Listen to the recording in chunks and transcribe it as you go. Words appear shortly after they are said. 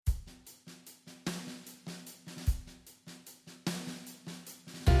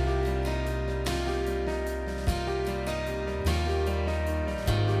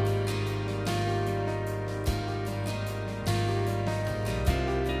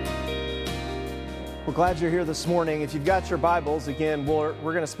Well, glad you're here this morning. If you've got your Bibles, again, we're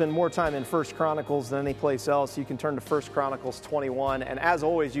going to spend more time in 1 Chronicles than any place else. You can turn to 1 Chronicles 21, and as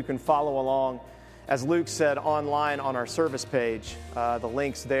always, you can follow along, as Luke said, online on our service page. The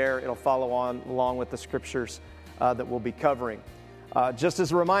link's there. It'll follow on along with the scriptures that we'll be covering. Just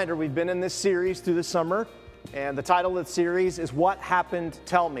as a reminder, we've been in this series through the summer, and the title of the series is What Happened,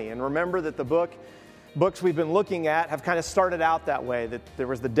 Tell Me. And remember that the books we've been looking at have kind of started out that way, that there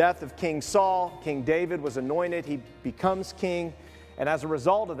was the death of King Saul. King David was anointed. He becomes king. And as a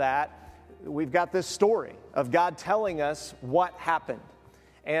result of that, we've got this story of God telling us what happened.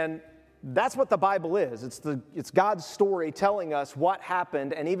 And that's what the Bible is. It's God's story telling us what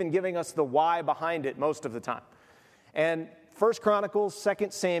happened and even giving us the why behind it most of the time. And 1 Chronicles, 2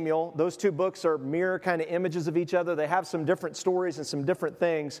 Samuel, those two books are mirror kind of images of each other. They have some different stories and some different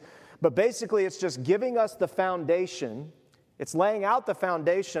things. But basically, it's just giving us the foundation. It's laying out the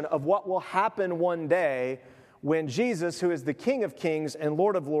foundation of what will happen one day when Jesus, who is the King of Kings and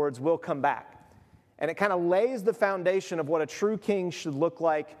Lord of Lords, will come back. And it kind of lays the foundation of what a true king should look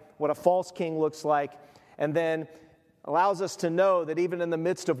like, what a false king looks like, and then allows us to know that even in the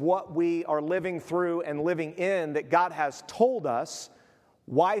midst of what we are living through and living in, that God has told us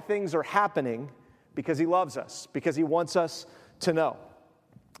why things are happening because He loves us, because He wants us to know.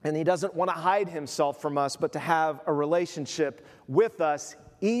 And He doesn't want to hide Himself from us, but to have a relationship with us,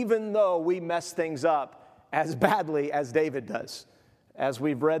 even though we mess things up as badly as David does, as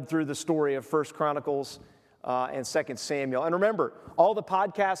we've read through the story of 1 Chronicles and 2 Samuel. And remember, all the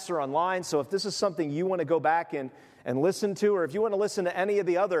podcasts are online, so if this is something you want to go back and listen to, or if you want to listen to any of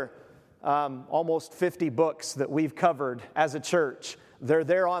the other almost 50 books that we've covered as a church, they're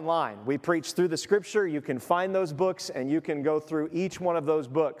there online. We preach through the Scripture. You can find those books, and you can go through each one of those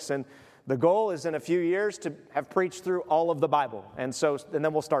books. And the goal is in a few years to have preached through all of the Bible. And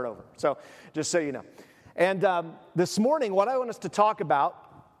then we'll start over. So just so you know. And this morning, what I want us to talk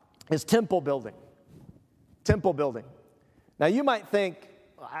about is temple building. Temple building. Now, you might think,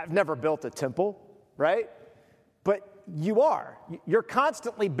 I've never built a temple, right? But you are. You're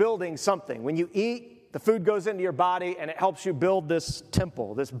constantly building something. When you eat, the food goes into your body, and it helps you build this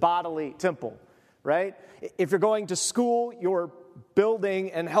temple, this bodily temple, right? If you're going to school, you're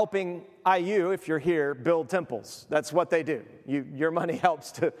building and helping IU, if you're here, build temples. That's what they do. Your money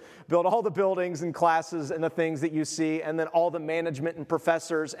helps to build all the buildings and classes and the things that you see, and then all the management and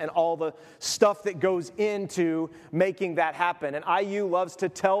professors and all the stuff that goes into making that happen. And IU loves to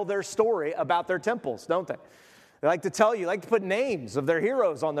tell their story about their temples, don't they? They like to tell you, like to put names of their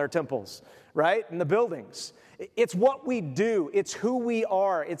heroes on their temples, right? In the buildings. It's what we do. It's who we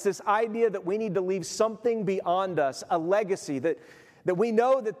are. It's this idea that we need to leave something beyond us, a legacy, that we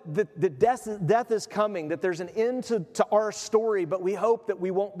know that death is coming, that there's an end to our story, but we hope that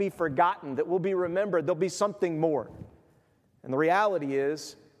we won't be forgotten, that we'll be remembered. There'll be something more. And the reality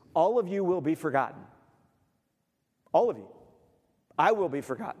is, all of you will be forgotten. All of you. I will be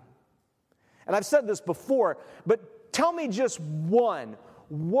forgotten. And I've said this before, but tell me just one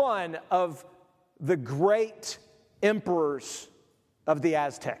of the great emperors of the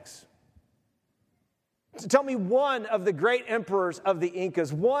Aztecs. Tell me one of the great emperors of the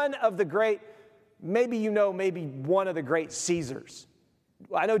Incas, one of the great, maybe one of the great Caesars.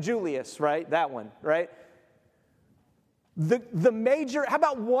 I know Julius, right? That one, right? How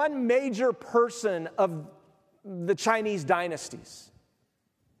about one major person of the Chinese dynasties?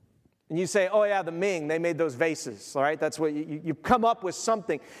 And you say, oh yeah, the Ming, they made those vases, all right? That's what you come up with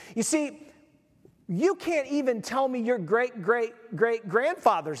something. You see, you can't even tell me your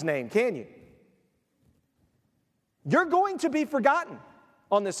great-great-great-grandfather's name, can you? You're going to be forgotten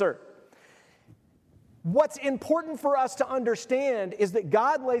on this earth. What's important for us to understand is that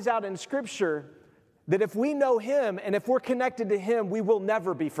God lays out in Scripture that if we know Him and if we're connected to Him, we will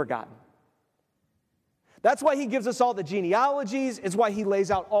never be forgotten. That's why He gives us all the genealogies. It's why He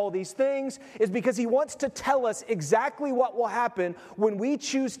lays out all these things. Is because He wants to tell us exactly what will happen when we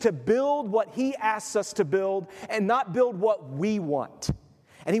choose to build what He asks us to build and not build what we want.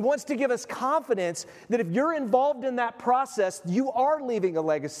 And He wants to give us confidence that if you're involved in that process, you are leaving a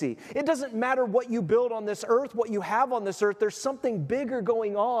legacy. It doesn't matter what you build on this earth, what you have on this earth. There's something bigger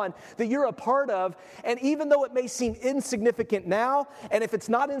going on that you're a part of. And even though it may seem insignificant now, and if it's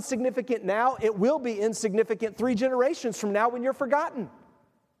not insignificant now, it will be insignificant 3 generations from now when you're forgotten.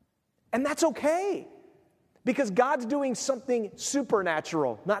 And that's okay. Because God's doing something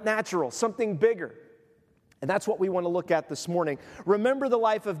supernatural, not natural, something bigger. And that's what we want to look at this morning. Remember the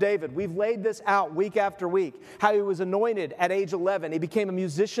life of David. We've laid this out week after week, how he was anointed at age 11. He became a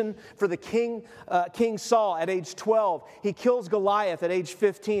musician for the King Saul at age 12. He kills Goliath at age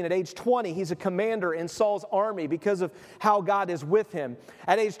 15. At age 20, he's a commander in Saul's army because of how God is with him.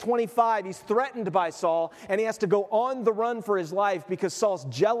 At age 25, he's threatened by Saul, and he has to go on the run for his life because Saul's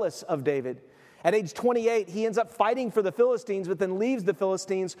jealous of David. At age 28, he ends up fighting for the Philistines, but then leaves the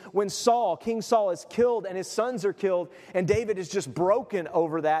Philistines when King Saul is killed and his sons are killed, and David is just broken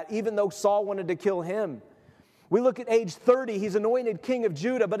over that, even though Saul wanted to kill him. We look at age 30, he's anointed king of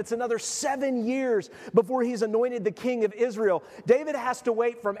Judah, but it's another 7 years before he's anointed the king of Israel. David has to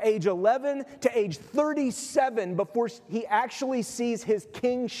wait from age 11 to age 37 before he actually sees his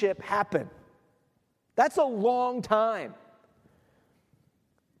kingship happen. That's a long time.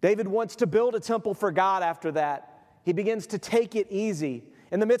 David wants to build a temple for God after that. He begins to take it easy.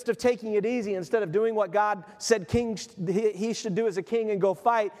 In the midst of taking it easy, instead of doing what God said he should do as a king and go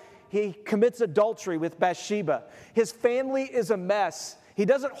fight, he commits adultery with Bathsheba. His family is a mess. He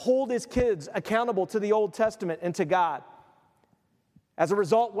doesn't hold his kids accountable to the Old Testament and to God. As a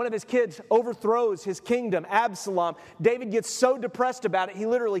result, one of his kids overthrows his kingdom, Absalom. David gets so depressed about it, he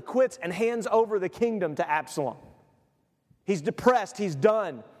literally quits and hands over the kingdom to Absalom. He's depressed. He's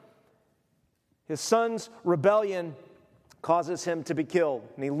done. His son's rebellion causes him to be killed,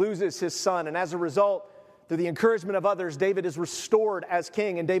 and he loses his son. And as a result, through the encouragement of others, David is restored as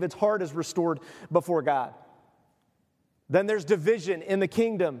king, and David's heart is restored before God. Then there's division in the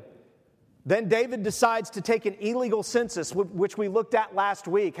kingdom. Then David decides to take an illegal census, which we looked at last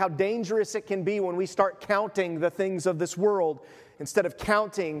week, how dangerous it can be when we start counting the things of this world instead of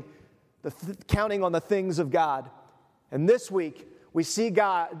counting on the things of God. And this week, we see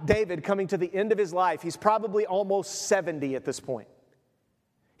David coming to the end of his life. He's probably almost 70 at this point.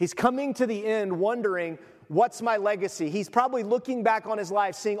 He's coming to the end wondering, what's my legacy? He's probably looking back on his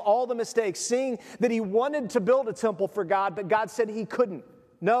life, seeing all the mistakes, seeing that he wanted to build a temple for God, but God said he couldn't.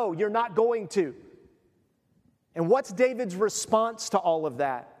 No, you're not going to. And what's David's response to all of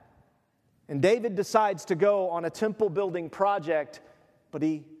that? And David decides to go on a temple building project, but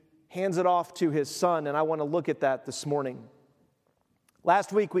he hands it off to his son, and I want to look at that this morning.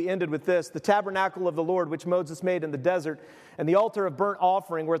 Last week we ended with this: the tabernacle of the Lord, which Moses made in the desert, and the altar of burnt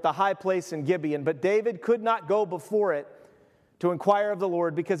offering were at the high place in Gibeon. But David could not go before it to inquire of the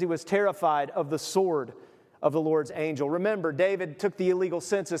Lord because he was terrified of the sword of the Lord's angel. Remember, David took the illegal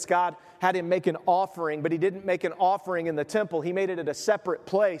census. God had him make an offering, but he didn't make an offering in the temple. He made it at a separate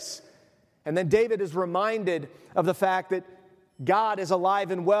place. And then David is reminded of the fact that God is alive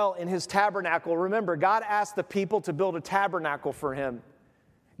and well in his tabernacle. Remember, God asked the people to build a tabernacle for him.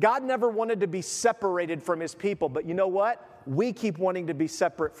 God never wanted to be separated from his people, but you know what? We keep wanting to be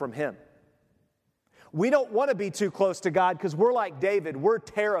separate from him. We don't want to be too close to God because we're like David. We're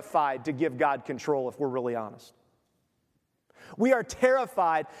terrified to give God control, if we're really honest. We are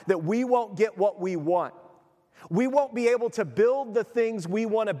terrified that we won't get what we want. We won't be able to build the things we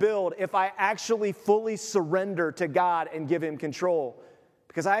want to build if I actually fully surrender to God and give him control.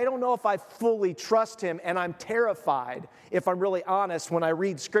 Because I don't know if I fully trust him, and I'm terrified, if I'm really honest, when I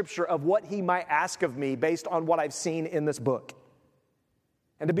read Scripture of what he might ask of me based on what I've seen in this book.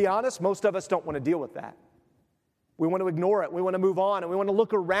 And to be honest, most of us don't want to deal with that. We want to ignore it. We want to move on, and we want to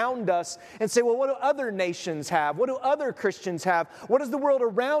look around us and say, well, what do other nations have? What do other Christians have? What does the world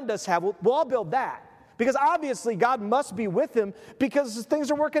around us have? Well, I'll build that. Because obviously God must be with him because things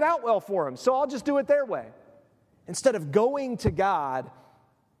are working out well for him. So I'll just do it their way. Instead of going to God,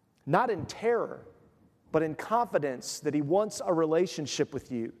 not in terror, but in confidence that he wants a relationship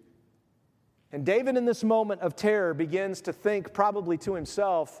with you. And David, in this moment of terror, begins to think probably to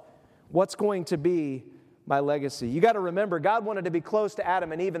himself, what's going to be my legacy? You got to remember, God wanted to be close to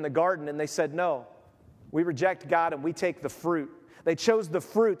Adam and Eve in the garden, and they said, no, we reject God and we take the fruit. They chose the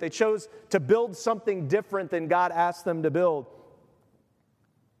fruit. They chose to build something different than God asked them to build.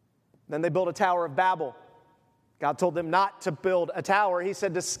 Then they built a Tower of Babel. God told them not to build a tower. He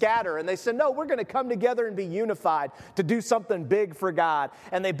said to scatter. And they said, no, we're going to come together and be unified to do something big for God.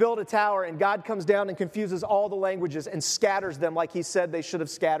 And they build a tower, and God comes down and confuses all the languages and scatters them like he said they should have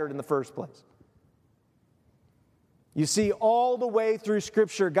scattered in the first place. You see all the way through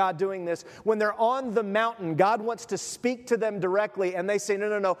Scripture God doing this. When they're on the mountain, God wants to speak to them directly, and they say,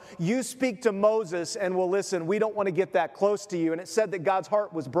 no, you speak to Moses and we'll listen. We don't want to get that close to you. And it said that God's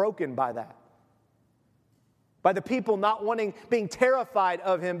heart was broken by that. By the people not being terrified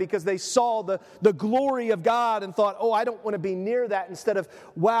of him because they saw the glory of God and thought, I don't want to be near that, instead of,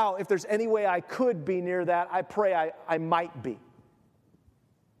 wow, if there's any way I could be near that, I pray I might be.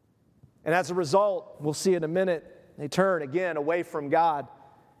 And as a result, we'll see in a minute, they turn again away from God.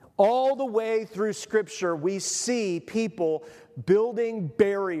 All the way through Scripture, we see people building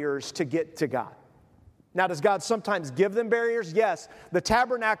barriers to get to God. Now, does God sometimes give them barriers? Yes. The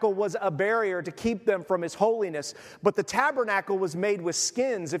tabernacle was a barrier to keep them from His holiness, but the tabernacle was made with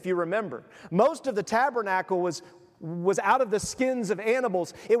skins, if you remember. Most of the tabernacle was out of the skins of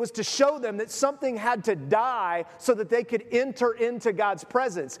animals. It was to show them that something had to die so that they could enter into God's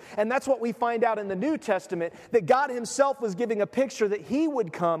presence. And that's what we find out in the New Testament, that God Himself was giving a picture that He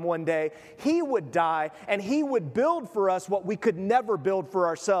would come one day, He would die, and He would build for us what we could never build for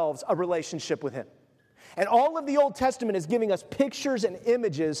ourselves, a relationship with Him. And all of the Old Testament is giving us pictures and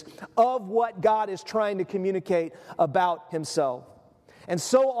images of what God is trying to communicate about Himself. And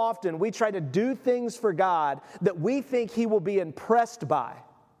so often we try to do things for God that we think He will be impressed by,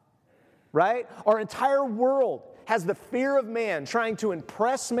 right? Our entire world has the fear of man, trying to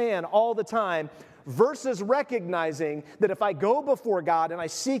impress man all the time, versus recognizing that if I go before God and I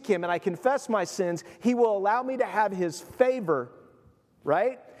seek Him and I confess my sins, He will allow me to have His favor,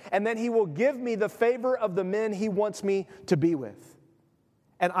 right? And then He will give me the favor of the men He wants me to be with.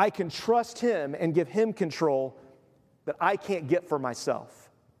 And I can trust Him and give Him control that I can't get for myself.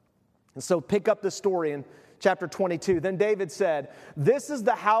 And so pick up the story in chapter 22. Then David said, "This is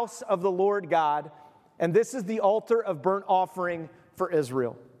the house of the Lord God, and this is the altar of burnt offering for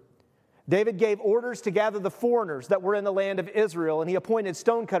Israel." David gave orders to gather the foreigners that were in the land of Israel, and he appointed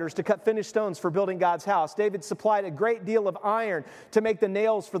stonecutters to cut finished stones for building God's house. David supplied a great deal of iron to make the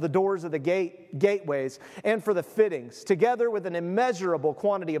nails for the doors of the gateways and for the fittings, together with an immeasurable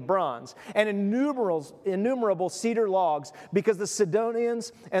quantity of bronze and innumerable cedar logs, because the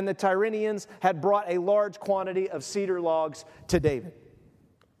Sidonians and the Tyrians had brought a large quantity of cedar logs to David.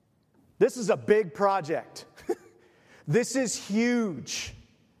 This is a big project. This is huge.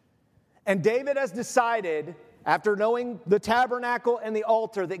 And David has decided, after knowing the tabernacle and the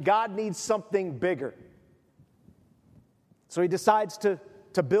altar, that God needs something bigger. So he decides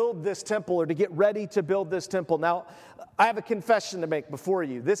to build this temple, or to get ready to build this temple. Now, I have a confession to make before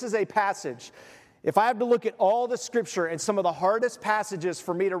you. This is a passage. If I have to look at all the Scripture and some of the hardest passages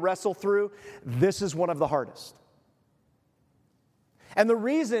for me to wrestle through, this is one of the hardest. And the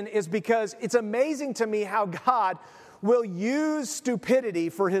reason is because it's amazing to me how God will use stupidity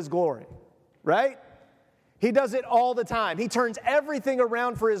for His glory, right? He does it all the time. He turns everything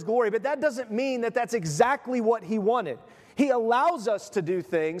around for His glory, but that doesn't mean that that's exactly what He wanted. He allows us to do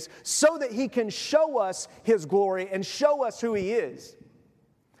things so that He can show us His glory and show us who He is.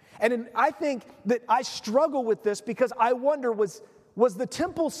 And I think that I struggle with this because I wonder, was the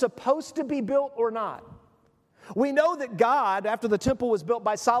temple supposed to be built or not? We know that God, after the temple was built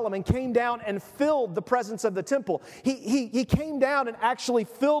by Solomon, came down and filled the presence of the temple. He came down and actually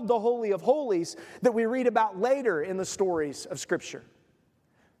filled the Holy of Holies that we read about later in the stories of Scripture.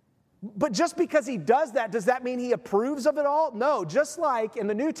 But just because He does that, does that mean He approves of it all? No, just like in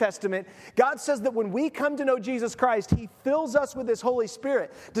the New Testament, God says that when we come to know Jesus Christ, He fills us with His Holy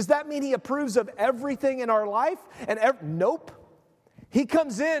Spirit. Does that mean He approves of everything in our life? Nope. He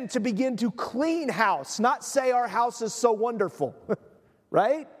comes in to begin to clean house, not say our house is so wonderful,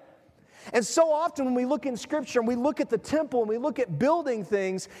 right? And so often when we look in Scripture and we look at the temple and we look at building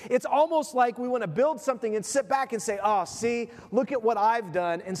things, it's almost like we want to build something and sit back and say, "Oh, see, look at what I've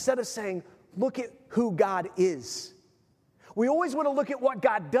done," instead of saying, "Look at who God is." We always want to look at what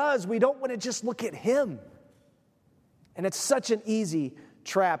God does. We don't want to just look at Him. And it's such an easy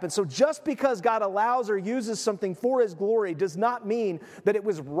trap. And so just because God allows or uses something for His glory does not mean that it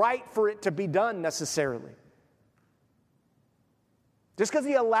was right for it to be done necessarily. Just because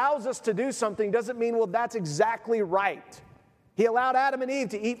He allows us to do something doesn't mean, well, that's exactly right. He allowed Adam and Eve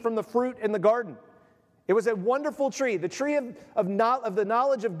to eat from the fruit in the garden. It was a wonderful tree. The tree of the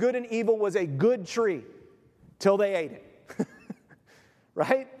knowledge of good and evil was a good tree till they ate it.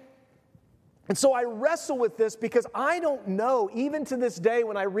 Right? And so I wrestle with this because I don't know, even to this day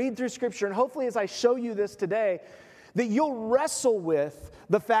when I read through Scripture, and hopefully as I show you this today, that you'll wrestle with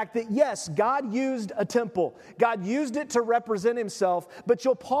the fact that, yes, God used a temple. God used it to represent Himself, but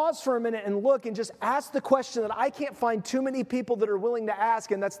you'll pause for a minute and look and just ask the question that I can't find too many people that are willing to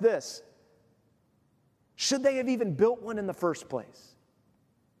ask, and that's this: should they have even built one in the first place?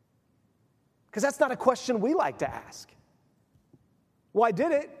 Because that's not a question we like to ask. Well, I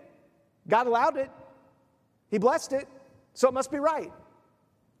did it. God allowed it. He blessed it. So it must be right.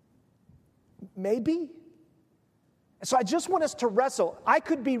 Maybe. So I just want us to wrestle. I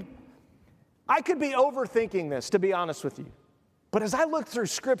could be overthinking this, to be honest with you. But as I look through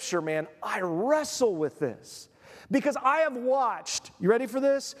Scripture, man, I wrestle with this. Because I have watched, you ready for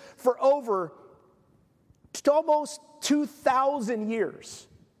this? For over almost 2,000 years,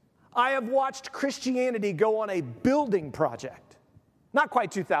 I have watched Christianity go on a building project. Not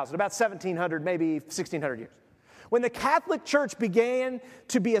quite 2,000, about 1,700, maybe 1,600 years. When the Catholic Church began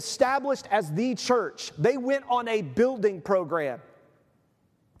to be established as the church, they went on a building program.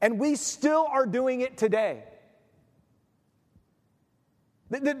 And we still are doing it today.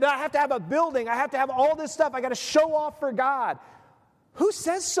 I have to have a building. I have to have all this stuff. I got to show off for God. Who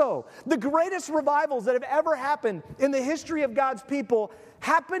says so? The greatest revivals that have ever happened in the history of God's people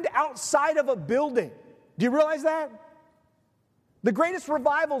happened outside of a building. Do you realize that? The greatest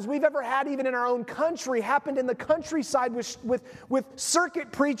revivals we've ever had, even in our own country, happened in the countryside with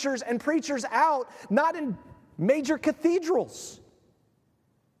circuit preachers and preachers out, not in major cathedrals.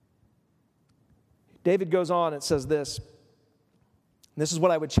 David goes on and says this. This is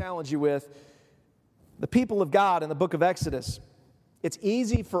what I would challenge you with. The people of God in the book of Exodus, it's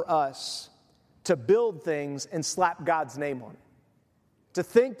easy for us to build things and slap God's name on it. To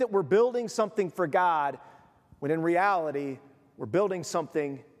think that we're building something for God, when in reality, we're building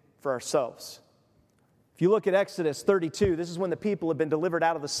something for ourselves. If you look at Exodus 32, this is when the people have been delivered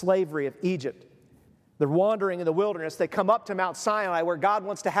out of the slavery of Egypt. They're wandering in the wilderness. They come up to Mount Sinai where God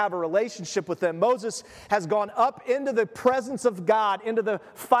wants to have a relationship with them. Moses has gone up into the presence of God, into the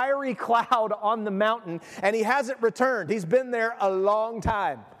fiery cloud on the mountain, and he hasn't returned. He's been there a long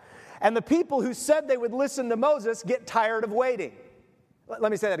time. And the people who said they would listen to Moses get tired of waiting.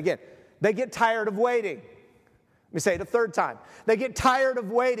 Let me say that again. They get tired of waiting. Let me say it a third time. They get tired of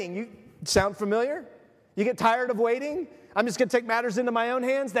waiting. You sound familiar? You get tired of waiting? I'm just going to take matters into my own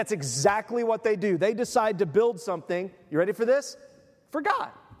hands? That's exactly what they do. They decide to build something, you ready for this? For God.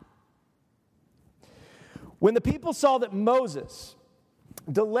 When the people saw that Moses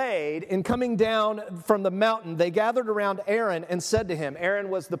delayed in coming down from the mountain, they gathered around Aaron and said to him, Aaron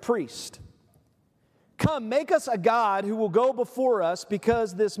was the priest, "Come, make us a god who will go before us,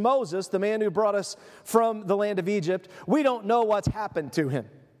 because this Moses, the man who brought us from the land of Egypt, we don't know what's happened to him."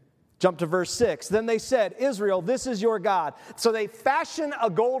 Jump to verse 6. Then they said, "Israel, this is your God." So they fashion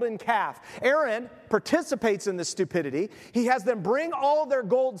a golden calf. Aaron participates in this stupidity. He has them bring all their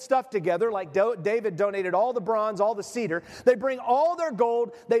gold stuff together, like David donated all the bronze, all the cedar. They bring all their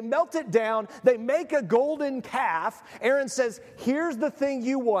gold, they melt it down, they make a golden calf. Aaron says, "Here's the thing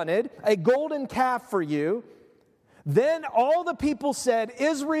you wanted, a golden calf for you." Then all the people said,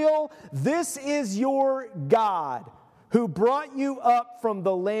 "Israel, this is your God, who brought you up from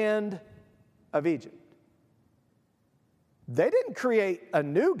the land of Egypt." They didn't create a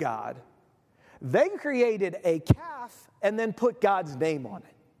new God. They created a calf and then put God's name on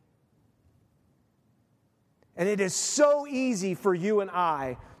it. And it is so easy for you and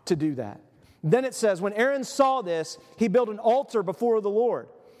I to do that. Then it says, when Aaron saw this, he built an altar before the Lord,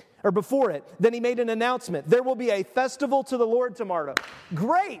 or before it. Then he made an announcement. There will be a festival to the Lord tomorrow.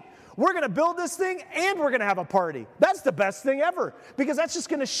 Great. We're going to build this thing and we're going to have a party. That's the best thing ever, because that's just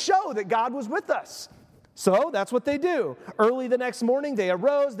going to show that God was with us. So that's what they do. Early the next morning, they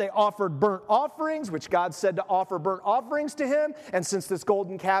arose, they offered burnt offerings, which God said to offer burnt offerings to him. And since this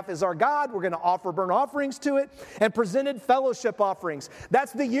golden calf is our God, we're going to offer burnt offerings to it, and presented fellowship offerings.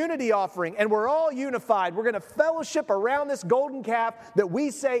 That's the unity offering, and we're all unified. We're going to fellowship around this golden calf that we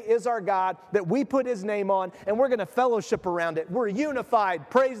say is our God, that we put his name on, and we're going to fellowship around it. We're unified.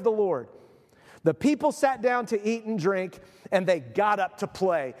 Praise the Lord. The people sat down to eat and drink, and they got up to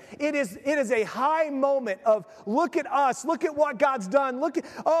play. It is a high moment of, look at us, look at what God's done,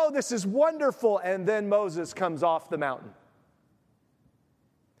 oh, this is wonderful. And then Moses comes off the mountain.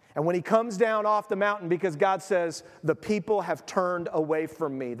 And when he comes down off the mountain, because God says, the people have turned away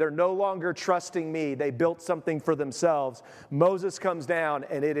from me. They're no longer trusting me. They built something for themselves. Moses comes down,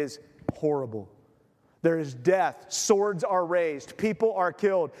 and it is horrible. There is death. Swords are raised. People are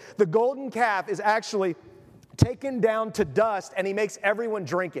killed. The golden calf is actually taken down to dust, and he makes everyone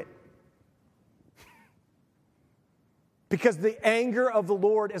drink it. Because the anger of the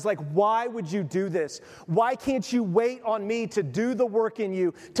Lord is like, why would you do this? Why can't you wait on me to do the work in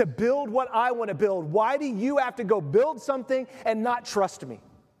you, to build what I want to build? Why do you have to go build something and not trust me?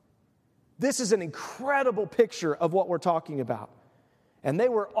 This is an incredible picture of what we're talking about. And they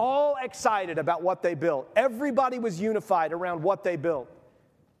were all excited about what they built. Everybody was unified around what they built.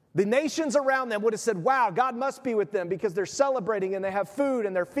 The nations around them would have said, wow, God must be with them, because they're celebrating and they have food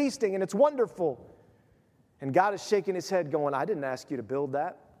and they're feasting and it's wonderful. And God is shaking his head going, I didn't ask you to build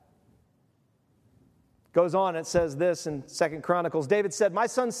that. Goes on, it says this in 2 Chronicles. David said, my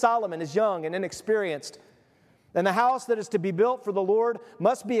son Solomon is young and inexperienced, And the house that is to be built for the Lord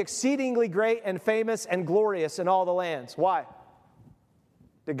must be exceedingly great and famous and glorious in all the lands. Why?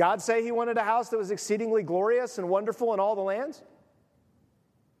 Did God say He wanted a house that was exceedingly glorious and wonderful in all the lands?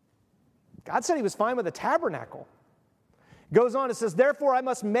 God said He was fine with a tabernacle. Goes on, it says, therefore I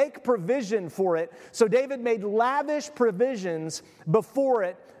must make provision for it. So David made lavish provisions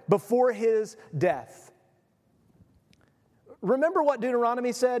before his death. Remember what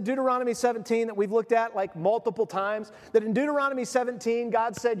Deuteronomy said? Deuteronomy 17 that we've looked at like multiple times. That in Deuteronomy 17,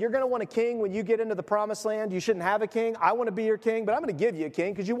 God said, you're going to want a king when you get into the promised land. You shouldn't have a king. I want to be your king, but I'm going to give you a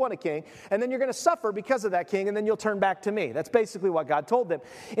king because you want a king. And then you're going to suffer because of that king, and then you'll turn back to me. That's basically what God told them.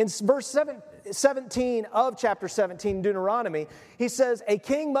 In verse 17 of chapter 17, Deuteronomy, he says, a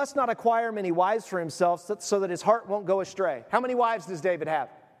king must not acquire many wives for himself so that his heart won't go astray. How many wives does David have?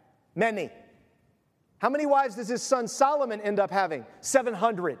 Many. How many wives does his son Solomon end up having?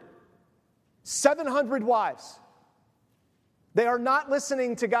 700. 700 wives. They are not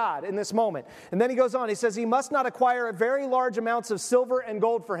listening to God in this moment. And then he goes on, he says he must not acquire very large amounts of silver and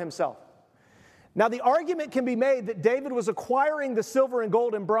gold for himself. Now the argument can be made that David was acquiring the silver and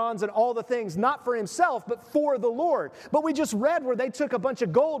gold and bronze and all the things, not for himself, but for the Lord. But we just read where they took a bunch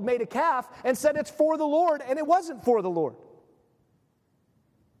of gold, made a calf, and said it's for the Lord, and it wasn't for the Lord.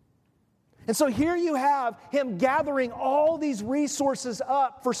 And so here you have him gathering all these resources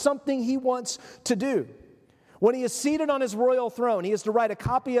up for something he wants to do. When he is seated on his royal throne, he is to write a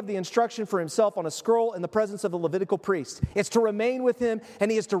copy of the instruction for himself on a scroll in the presence of the Levitical priest. It's to remain with him,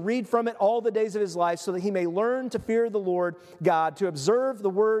 and he is to read from it all the days of his life so that he may learn to fear the Lord God, to observe the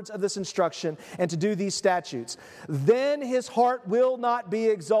words of this instruction, and to do these statutes. Then his heart will not be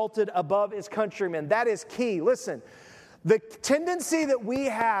exalted above his countrymen. That is key. Listen. The tendency that we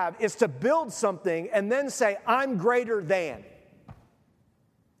have is to build something and then say, I'm greater than.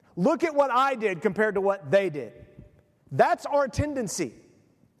 Look at what I did compared to what they did. That's our tendency.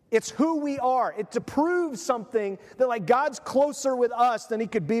 It's who we are. It's to prove something that like God's closer with us than He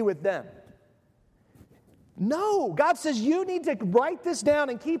could be with them. No, God says you need to write this down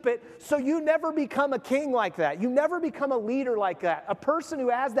and keep it so you never become a king like that. You never become a leader like that, a person who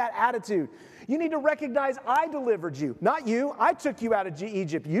has that attitude. You need to recognize I delivered you, not you. I took you out of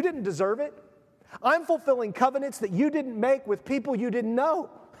Egypt. You didn't deserve it. I'm fulfilling covenants that you didn't make with people you didn't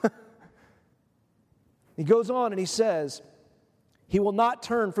know. He goes on and he says, he will not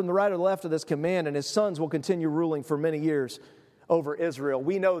turn from the right or the left of this command, and his sons will continue ruling for many years over Israel.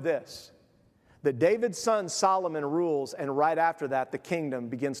 We know this, that David's son Solomon rules, and right after that, the kingdom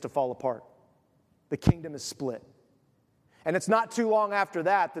begins to fall apart. The kingdom is split. And it's not too long after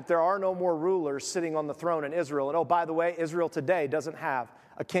that that there are no more rulers sitting on the throne in Israel. And oh, by the way, Israel today doesn't have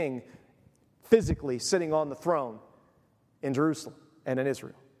a king physically sitting on the throne in Jerusalem and in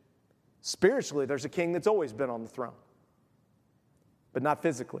Israel. Spiritually, there's a king that's always been on the throne, but not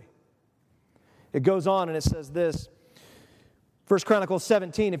physically. It goes on and it says this, 1 Chronicles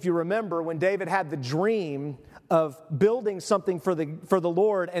 17, if you remember when David had the dream of building something for the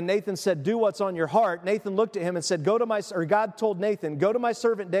Lord, and Nathan said, do what's on your heart. Nathan looked at him and said, God told Nathan, go to my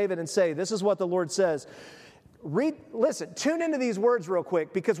servant David and say, this is what the Lord says. Listen, tune into these words real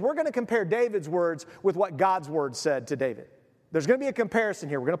quick, because we're going to compare David's words with what God's word said to David. There's going to be a comparison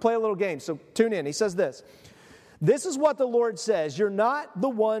here. We're going to play a little game, so tune in. He says this. This is what the Lord says. You're not the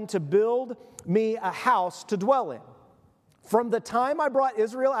one to build me a house to dwell in. From the time I brought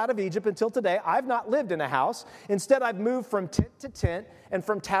Israel out of Egypt until today, I've not lived in a house. Instead, I've moved from tent to tent and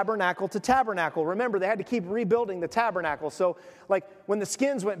from tabernacle to tabernacle. Remember, they had to keep rebuilding the tabernacle. So, like, when the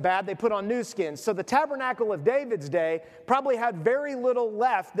skins went bad, they put on new skins. So the tabernacle of David's day probably had very little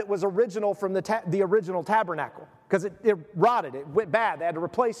left that was original from the original tabernacle, because it rotted. It went bad. They had to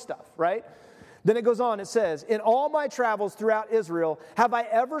replace stuff, right? Then it goes on, it says, in all my travels throughout Israel, have I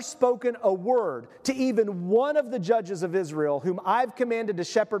ever spoken a word to even one of the judges of Israel, whom I've commanded to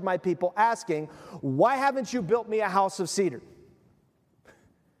shepherd my people, asking, why haven't you built me a house of cedar?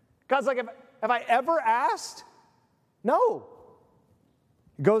 God's like, have I ever asked? No.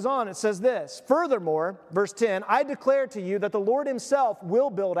 It goes on, it says this, furthermore, verse 10, I declare to you that the Lord himself will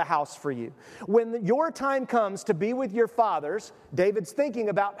build a house for you. When your time comes to be with your fathers, David's thinking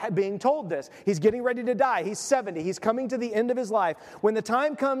about being told this. He's getting ready to die. He's 70. He's coming to the end of his life. When the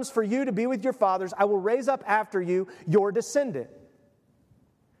time comes for you to be with your fathers, I will raise up after you your descendant.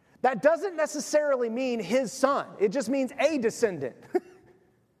 That doesn't necessarily mean his son. It just means a descendant.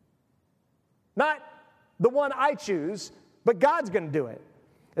 Not the one I choose, but God's going to do it.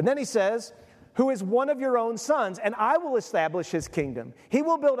 And then he says, who is one of your own sons, and I will establish his kingdom. He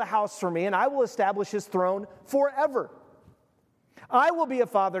will build a house for me, and I will establish his throne forever. I will be a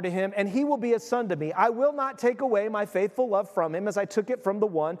father to him, and he will be a son to me. I will not take away my faithful love from him as I took it from the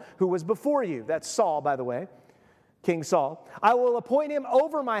one who was before you. That's Saul, by the way, King Saul. I will appoint him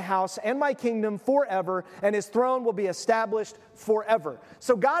over my house and my kingdom forever, and his throne will be established forever.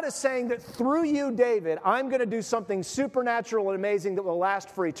 So God is saying that through you, David, I'm going to do something supernatural and amazing that will last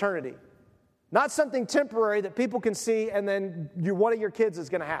for eternity. Not something temporary that people can see and then one of your kids is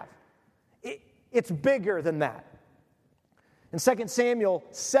going to have. It's bigger than that. In 2 Samuel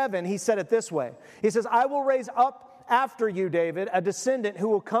 7, he said it this way. He says, I will raise up after you, David, a descendant who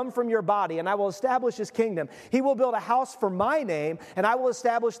will come from your body, and I will establish his kingdom. He will build a house for my name, and I will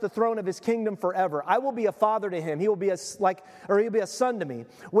establish the throne of his kingdom forever. I will be a father to him. He'll be a son to me.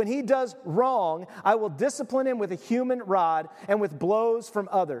 When he does wrong, I will discipline him with a human rod and with blows from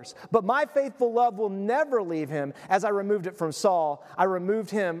others. But my faithful love will never leave him. As I removed it from Saul, I removed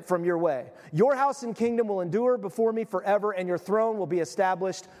him from your way. Your house and kingdom will endure before me forever, and your throne will be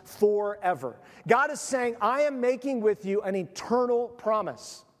established forever. God is saying, I am making with you an eternal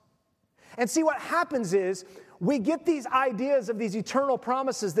promise. And see, what happens is we get these ideas of these eternal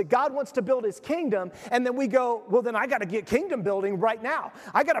promises that God wants to build his kingdom, and then we go, well, then I got to get kingdom building right now.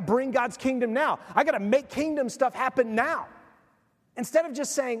 I got to bring God's kingdom now. I got to make kingdom stuff happen now. Instead of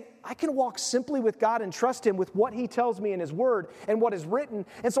just saying, I can walk simply with God and trust him with what he tells me in his word and what is written,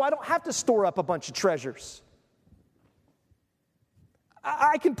 and so I don't have to store up a bunch of treasures.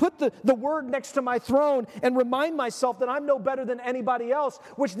 I can put the word next to my throne and remind myself that I'm no better than anybody else,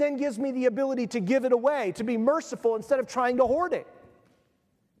 which then gives me the ability to give it away, to be merciful instead of trying to hoard it.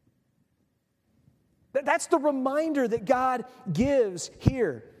 That's the reminder that God gives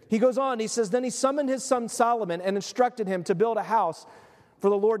here. He goes on, he says, then he summoned his son Solomon and instructed him to build a house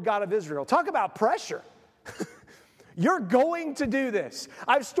for the Lord God of Israel. Talk about pressure. You're going to do this.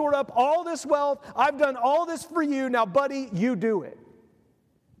 I've stored up all this wealth. I've done all this for you. Now, buddy, you do it.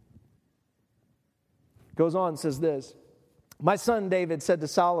 Goes on, says this. My son David said to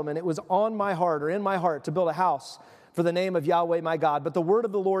Solomon, it was on my heart or in my heart to build a house for the name of Yahweh my God, but the word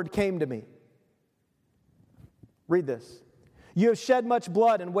of the Lord came to me. Read this. You have shed much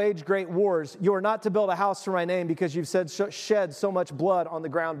blood and waged great wars. You are not to build a house for my name because you've shed so much blood on the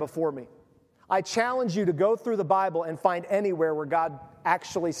ground before me. I challenge you to go through the Bible and find anywhere where God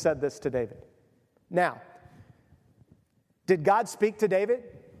actually said this to David. Now, did God speak to David?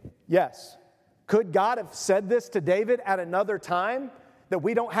 Yes. Could God have said this to David at another time that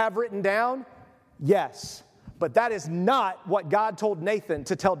we don't have written down? Yes. But that is not what God told Nathan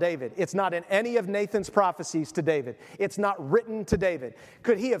to tell David. It's not in any of Nathan's prophecies to David. It's not written to David.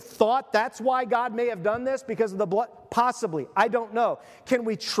 Could he have thought that's why God may have done this because of the blood? Possibly. I don't know. Can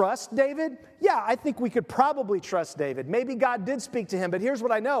we trust David? Yeah, I think we could probably trust David. Maybe God did speak to him, but here's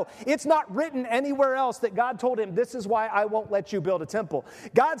what I know. It's not written anywhere else that God told him, this is why I won't let you build a temple.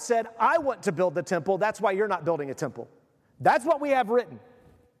 God said, I want to build the temple. That's why you're not building a temple. That's what we have written.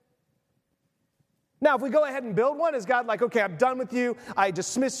 Now, if we go ahead and build one, is God like, okay, I'm done with you. I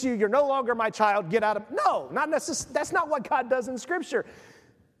dismiss you. You're no longer my child. Get out of... No, not necessarily. That's not what God does in Scripture.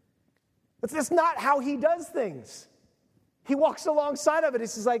 That's not how he does things. He walks alongside of it.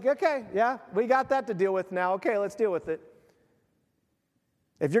 He's like, okay, yeah, we got that to deal with now. Okay, let's deal with it.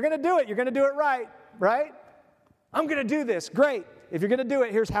 If you're going to do it, you're going to do it right? I'm going to do this. Great. If you're going to do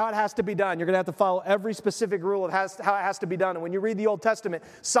it, here's how it has to be done. You're going to have to follow every specific rule of how it has to be done. And when you read the Old Testament,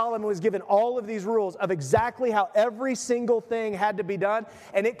 Solomon was given all of these rules of exactly how every single thing had to be done.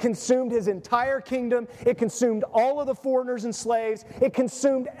 And it consumed his entire kingdom. It consumed all of the foreigners and slaves. It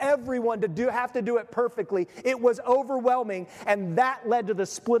consumed everyone to have to do it perfectly. It was overwhelming. And that led to the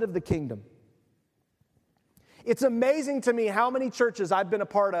split of the kingdom. It's amazing to me how many churches I've been a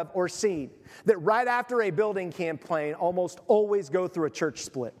part of or seen that right after a building campaign almost always go through a church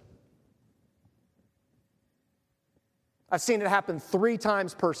split. I've seen it happen 3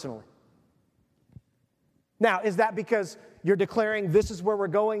 times personally. Now, is that because you're declaring this is where we're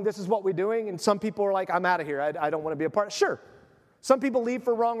going, this is what we're doing, and some people are like, I'm out of here, I don't want to be a part? Sure. Some people leave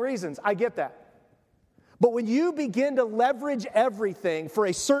for wrong reasons. I get that. But when you begin to leverage everything for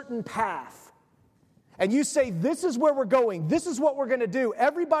a certain path, and you say, this is where we're going, this is what we're going to do,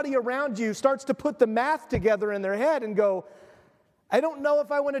 everybody around you starts to put the math together in their head and go, I don't know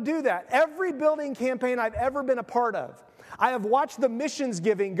if I want to do that. Every building campaign I've ever been a part of, I have watched the missions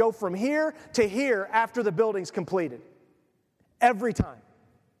giving go from here to here after the building's completed. Every time.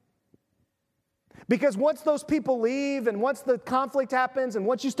 Because once those people leave and once the conflict happens and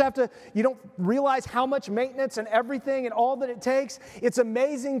once you don't realize how much maintenance and everything and all that it takes, it's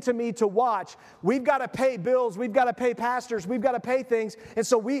amazing to me to watch. We've got to pay bills, we've got to pay pastors, we've got to pay things, and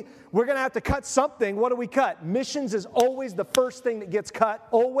so we're going to have to cut something. What do we cut? Missions is always the first thing that gets cut.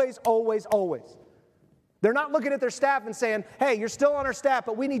 Always, always, always. They're not looking at their staff and saying, hey, you're still on our staff,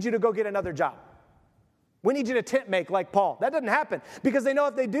 but we need you to go get another job. We need you to tent make like Paul. That doesn't happen because they know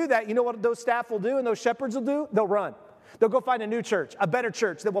if they do that, you know what those staff will do and those shepherds will do? They'll run. They'll go find a new church, a better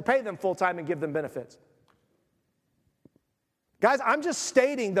church that will pay them full time and give them benefits. Guys, I'm just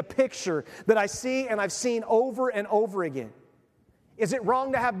stating the picture that I see and I've seen over and over again. Is it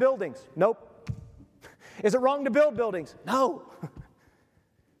wrong to have buildings? Nope. Is it wrong to build buildings? No.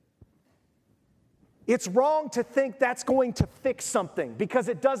 It's wrong to think that's going to fix something because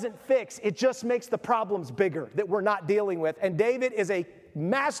it doesn't fix. It just makes the problems bigger that we're not dealing with. And David is a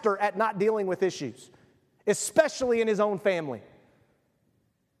master at not dealing with issues, especially in his own family.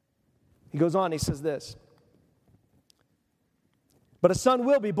 He goes on, he says this. But a son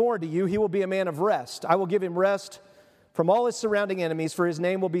will be born to you. He will be a man of rest. I will give him rest from all his surrounding enemies, for his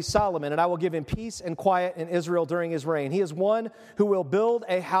name will be Solomon, and I will give him peace and quiet in Israel during his reign. He is one who will build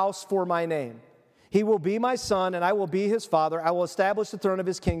a house for my name. He will be my son, and I will be his father. I will establish the throne of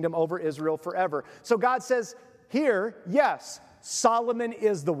his kingdom over Israel forever. So God says here, yes, Solomon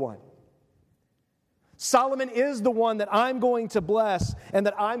is the one. Solomon is the one that I'm going to bless and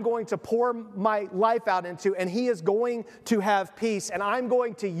that I'm going to pour my life out into, and he is going to have peace, and I'm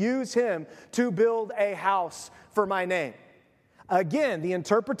going to use him to build a house for my name. Again, the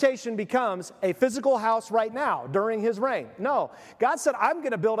interpretation becomes a physical house right now during his reign. No, God said, I'm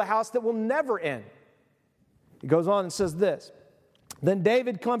going to build a house that will never end. He goes on and says this. Then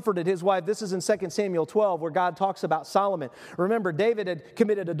David comforted his wife. This is in 2 Samuel 12 where God talks about Solomon. Remember, David had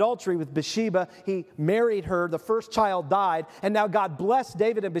committed adultery with Bathsheba. He married her. The first child died. And now God blessed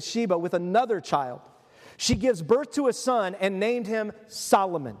David and Bathsheba with another child. She gives birth to a son and named him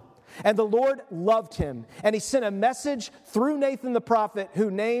Solomon. And the Lord loved him. And he sent a message through Nathan the prophet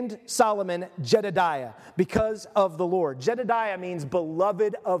who named Solomon Jedediah because of the Lord. Jedediah means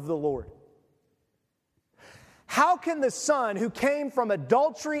beloved of the Lord. How can the son who came from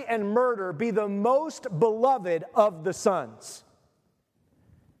adultery and murder be the most beloved of the sons?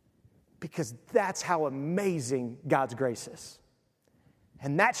 Because that's how amazing God's grace is.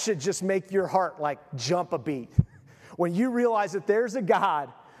 And that should just make your heart like jump a beat. When you realize that there's a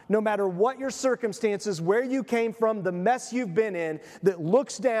God, no matter what your circumstances, where you came from, the mess you've been in, that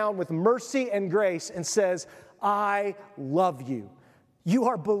looks down with mercy and grace and says, I love you. You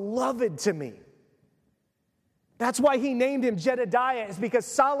are beloved to me. That's why he named him Jedediah, is because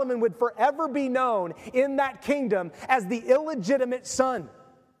Solomon would forever be known in that kingdom as the illegitimate son.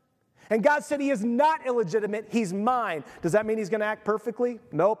 And God said he is not illegitimate, he's mine. Does that mean he's going to act perfectly?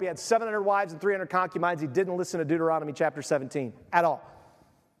 Nope, he had 700 wives and 300 concubines. He didn't listen to Deuteronomy chapter 17 at all.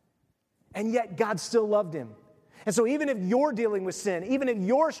 And yet God still loved him. And so even if you're dealing with sin, even if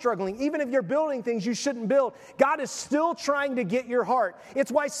you're struggling, even if you're building things you shouldn't build, God is still trying to get your heart.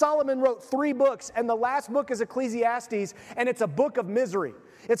 It's why Solomon wrote 3 books, and the last book is Ecclesiastes, and it's a book of misery.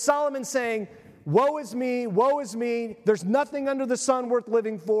 It's Solomon saying, woe is me, there's nothing under the sun worth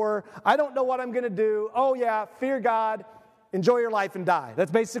living for, I don't know what I'm going to do, oh yeah, fear God, enjoy your life and die. That's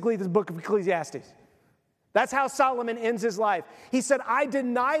basically the book of Ecclesiastes. That's how Solomon ends his life. He said, I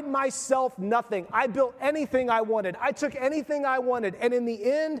denied myself nothing. I built anything I wanted. I took anything I wanted. And in the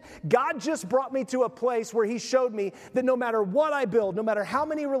end, God just brought me to a place where he showed me that no matter what I build, no matter how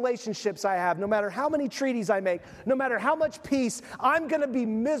many relationships I have, no matter how many treaties I make, no matter how much peace, I'm going to be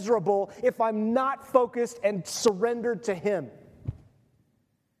miserable if I'm not focused and surrendered to him.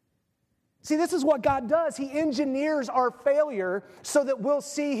 See, this is what God does. He engineers our failure so that we'll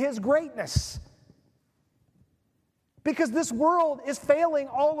see his greatness. Because this world is failing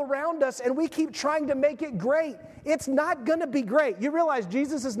all around us and we keep trying to make it great. It's not going to be great. You realize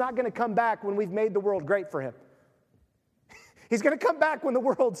Jesus is not going to come back when we've made the world great for him. He's going to come back when the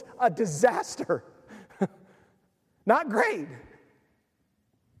world's a disaster. Not great.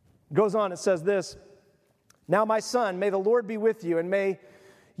 Goes on, it says this. Now, my son, may the Lord be with you, and may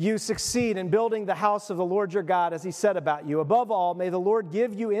you succeed in building the house of the Lord your God as he said about you. Above all, may the Lord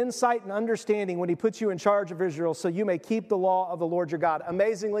give you insight and understanding when he puts you in charge of Israel so you may keep the law of the Lord your God.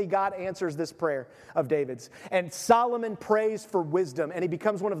 Amazingly, God answers this prayer of David's. And Solomon prays for wisdom, and he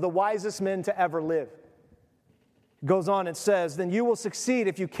becomes one of the wisest men to ever live. Goes on and says, then you will succeed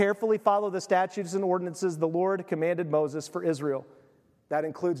if you carefully follow the statutes and ordinances the Lord commanded Moses for Israel. That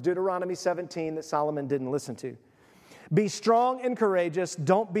includes Deuteronomy 17 that Solomon didn't listen to. Be strong and courageous.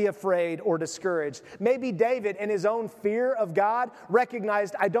 Don't be afraid or discouraged. Maybe David, in his own fear of God,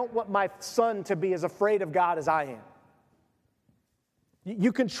 recognized, I don't want my son to be as afraid of God as I am.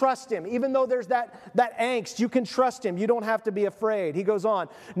 You can trust him. Even though there's that angst, you can trust him. You don't have to be afraid. He goes on.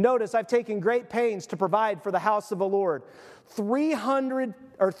 Notice, I've taken great pains to provide for the house of the Lord.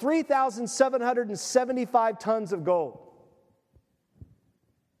 3,775 tons of gold.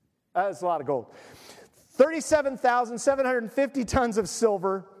 That's a lot of gold. 37,750 tons of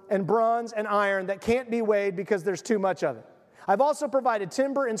silver and bronze and iron that can't be weighed because there's too much of it. I've also provided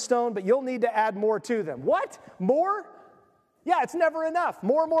timber and stone, but you'll need to add more to them. What? More? Yeah, it's never enough.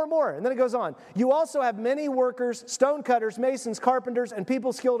 More. And then it goes on. You also have many workers, stone cutters, masons, carpenters, and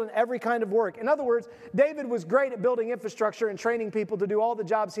people skilled in every kind of work. In other words, David was great at building infrastructure and training people to do all the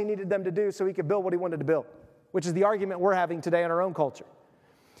jobs he needed them to do so he could build what he wanted to build, which is the argument we're having today in our own culture.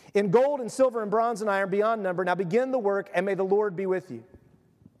 In gold and silver and bronze and iron beyond number, now begin the work, and may the Lord be with you.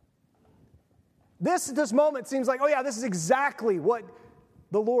 This moment seems like, oh yeah, this is exactly what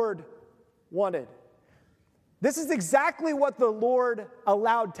the Lord wanted. This is exactly what the Lord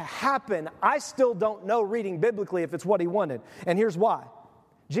allowed to happen. I still don't know, reading biblically, if it's what he wanted. And here's why.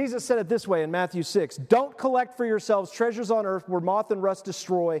 Jesus said it this way in Matthew 6. Don't collect for yourselves treasures on earth where moth and rust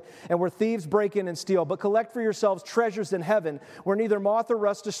destroy and where thieves break in and steal, but collect for yourselves treasures in heaven where neither moth or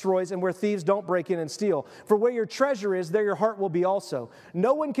rust destroys and where thieves don't break in and steal. For where your treasure is, there your heart will be also.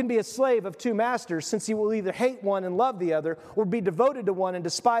 No one can be a slave of two masters, since he will either hate one and love the other or be devoted to one and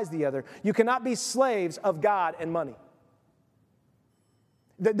despise the other. You cannot be slaves of God and money.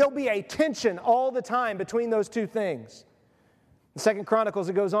 There'll be a tension all the time between those two things. In 2 Chronicles,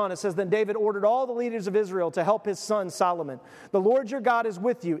 it goes on. It says, Then David ordered all the leaders of Israel to help his son Solomon. The Lord your God is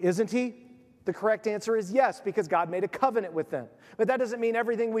with you, isn't he? The correct answer is yes, because God made a covenant with them. But that doesn't mean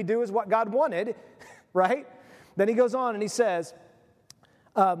everything we do is what God wanted, right? Then he goes on and he says,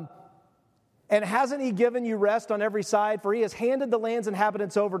 And hasn't he given you rest on every side? For he has handed the land's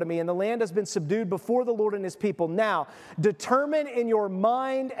inhabitants over to me, and the land has been subdued before the Lord and his people. Now, determine in your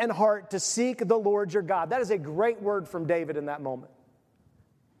mind and heart to seek the Lord your God. That is a great word from David in that moment.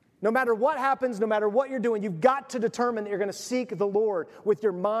 No matter what happens, no matter what you're doing, you've got to determine that you're going to seek the Lord with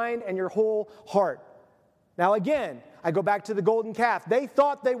your mind and your whole heart. Now again, I go back to the golden calf. They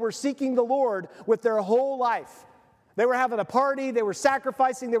thought they were seeking the Lord with their whole life. They were having a party, they were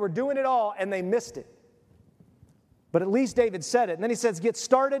sacrificing, they were doing it all, and they missed it. But at least David said it. And then he says, get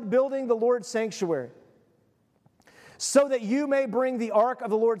started building the Lord's sanctuary so that you may bring the ark of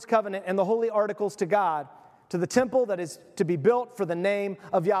the Lord's covenant and the holy articles to God, to the temple that is to be built for the name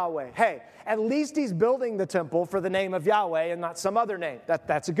of Yahweh. Hey, at least he's building the temple for the name of Yahweh and not some other name.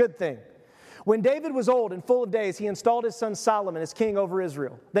 That's a good thing. When David was old and full of days, he installed his son Solomon as king over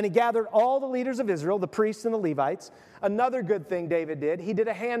Israel. Then he gathered all the leaders of Israel, the priests and the Levites. Another good thing David did, he did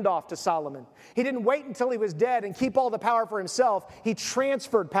a handoff to Solomon. He didn't wait until he was dead and keep all the power for himself. He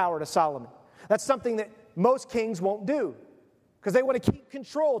transferred power to Solomon. That's something that most kings won't do because they want to keep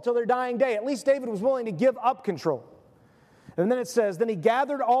control till their dying day. At least David was willing to give up control. And then it says, then he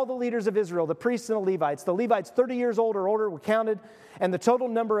gathered all the leaders of Israel, the priests and the Levites. The Levites 30 years old or older were counted, and the total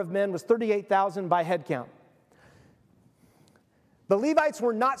number of men was 38,000 by head count. The Levites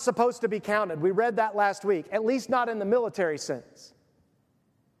were not supposed to be counted. We read that last week, at least not in the military sense.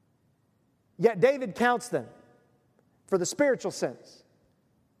 Yet David counts them for the spiritual sense.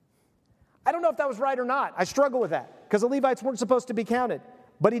 I don't know if that was right or not. I struggle with that because the Levites weren't supposed to be counted,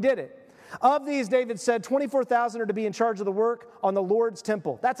 but he did it. Of these, David said, 24,000 are to be in charge of the work on the Lord's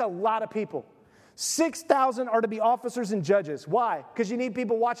temple. That's a lot of people. 6,000 are to be officers and judges. Why? Because you need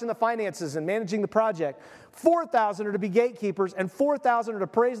people watching the finances and managing the project. 4,000 are to be gatekeepers, and 4,000 are to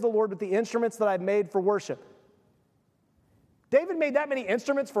praise the Lord with the instruments that I've made for worship. David made that many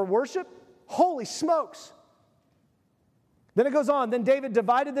instruments for worship? Holy smokes. Then it goes on. Then David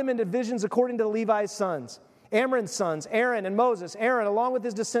divided them into divisions according to Levi's sons. Amram's sons, Aaron and Moses. Aaron, along with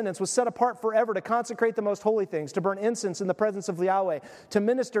his descendants, was set apart forever to consecrate the most holy things, to burn incense in the presence of Yahweh, to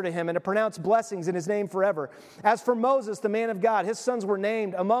minister to him, and to pronounce blessings in his name forever. As for Moses, the man of God, his sons were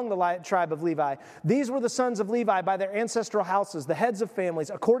named among the tribe of Levi. These were the sons of Levi by their ancestral houses, the heads of families,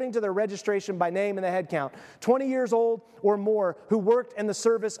 according to their registration by name and the head count, 20 years old or more, who worked in the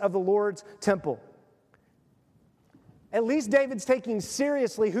service of the Lord's temple. At least David's taking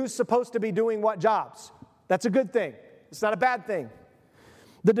seriously who's supposed to be doing what jobs. That's a good thing. It's not a bad thing.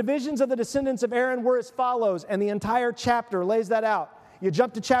 The divisions of the descendants of Aaron were as follows, and the entire chapter lays that out. You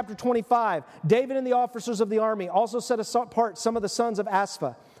jump to chapter 25. David and the officers of the army also set apart some of the sons of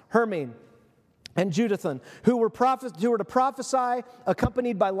Asaph, Hermin, and Jeduthun, who were to prophesy,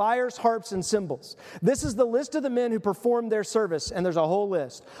 accompanied by lyres, harps, and cymbals. This is the list of the men who performed their service, and there's a whole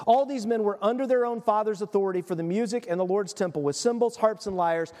list. All these men were under their own father's authority for the music in the Lord's temple, with cymbals, harps, and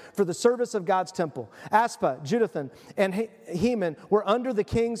lyres for the service of God's temple. Asaph, Jeduthun, and Heman were under the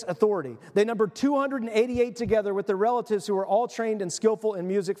king's authority. They numbered 288 together with their relatives who were all trained and skillful in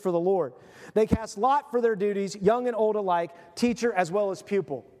music for the Lord. They cast lot for their duties, young and old alike, teacher as well as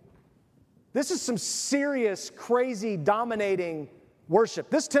pupil. This is some serious, crazy, dominating worship.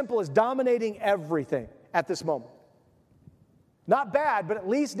 This temple is dominating everything at this moment. Not bad, but at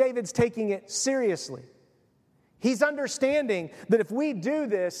least David's taking it seriously. He's understanding that if we do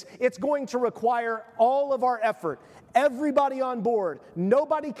this, it's going to require all of our effort. Everybody on board.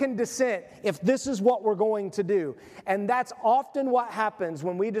 Nobody can dissent if this is what we're going to do. And that's often what happens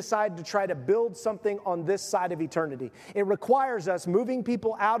when we decide to try to build something on this side of eternity. It requires us moving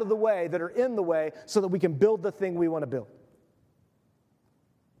people out of the way that are in the way so that we can build the thing we want to build.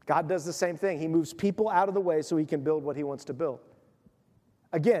 God does the same thing. He moves people out of the way so He can build what He wants to build.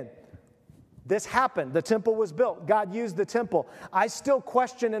 Again, this happened. The temple was built. God used the temple. I still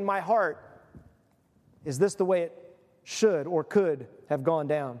question in my heart, is this the way it should or could have gone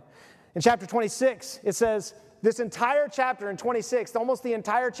down? In chapter 26, it says, this entire chapter in 26, almost the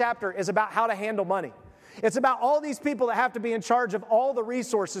entire chapter is about how to handle money. It's about all these people that have to be in charge of all the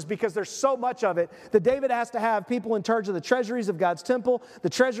resources because there's so much of it that David has to have people in charge of the treasuries of God's temple, the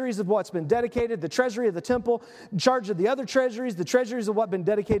treasuries of what's been dedicated, the treasury of the temple, in charge of the other treasuries, the treasuries of what's been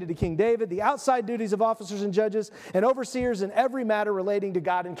dedicated to King David, the outside duties of officers and judges, and overseers in every matter relating to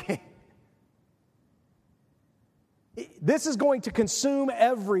God and king. This is going to consume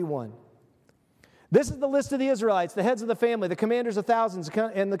everyone. This is the list of the Israelites, the heads of the family, the commanders of thousands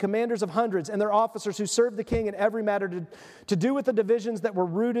and the commanders of hundreds, and their officers who served the king in every matter to do with the divisions that were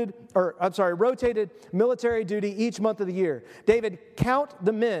rotated military duty each month of the year. David didn't count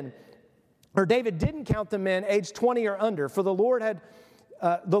the men aged 20 or under, for the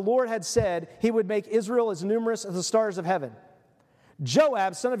Lord had said He would make Israel as numerous as the stars of heaven.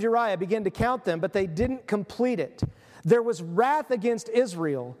 Joab, son of Uriah, began to count them, but they didn't complete it. There was wrath against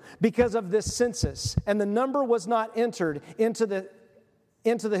Israel because of this census, and the number was not entered into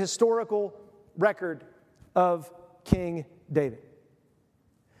the historical record of King David.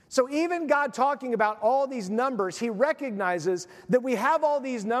 So even God talking about all these numbers, He recognizes that we have all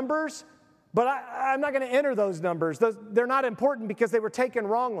these numbers, but I'm not going to enter those numbers. They're not important because they were taken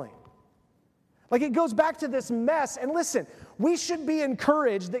wrongly. Like, it goes back to this mess. And listen, we should be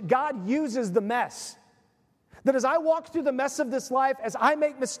encouraged that God uses the mess. That as I walk through the mess of this life, as I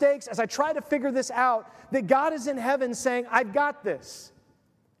make mistakes, as I try to figure this out, that God is in heaven saying, I've got this.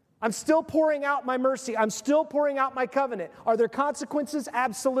 I'm still pouring out my mercy. I'm still pouring out my covenant. Are there consequences?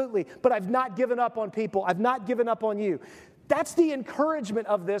 Absolutely. But I've not given up on people. I've not given up on you. That's the encouragement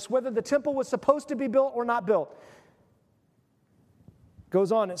of this, whether the temple was supposed to be built or not built.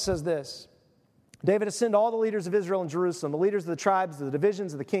 Goes on, it says this. David ascended all the leaders of Israel and Jerusalem, the leaders of the tribes, the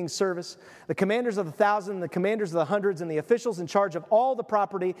divisions of the king's service, the commanders of the 1,000, the commanders of the hundreds, and the officials in charge of all the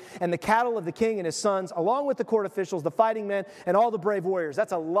property and the cattle of the king and his sons, along with the court officials, the fighting men, and all the brave warriors.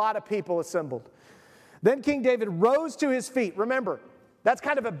 That's a lot of people assembled. Then King David rose to his feet. Remember, that's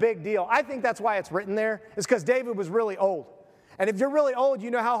kind of a big deal. I think that's why it's written there, is because David was really old. And if you're really old, you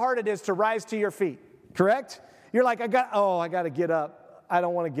know how hard it is to rise to your feet, correct? You're like, I got to get up. I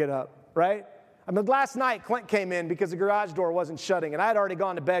don't want to get up, right? I mean, last night, Clint came in because the garage door wasn't shutting, and I had already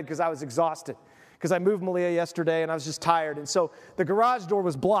gone to bed because I was exhausted, because I moved Malia yesterday, and I was just tired. And so the garage door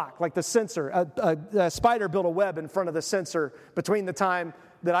was blocked, like the sensor. A spider built a web in front of the sensor between the time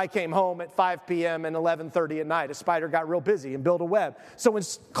that I came home at 5 p.m. and 11:30 at night. A spider got real busy and built a web. So when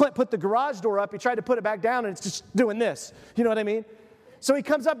Clint put the garage door up, he tried to put it back down, and it's just doing this. You know what I mean? So he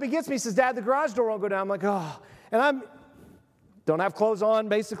comes up, he gets me, he says, Dad, the garage door won't go down. I'm like, oh. And don't have clothes on,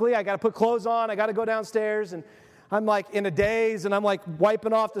 basically. I got to put clothes on. I got to go downstairs. And I'm like in a daze, and I'm like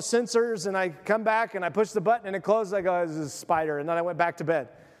wiping off the sensors, and I come back, and I push the button, and it closes. I go, this is a spider. And then I went back to bed.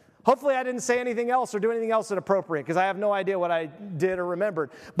 Hopefully I didn't say anything else or do anything else inappropriate, because I have no idea what I did or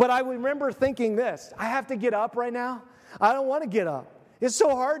remembered. But I remember thinking this. I have to get up right now. I don't want to get up. It's so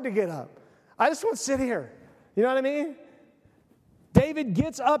hard to get up. I just want to sit here. You know what I mean? David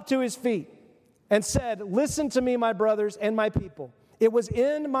gets up to his feet and said, listen to me, my brothers and my people. It was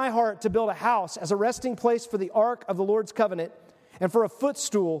in my heart to build a house as a resting place for the ark of the Lord's covenant and for a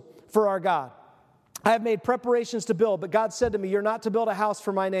footstool for our God. I have made preparations to build, but God said to me, you're not to build a house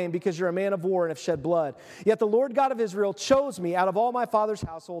for my name because you're a man of war and have shed blood. Yet the Lord God of Israel chose me out of all my father's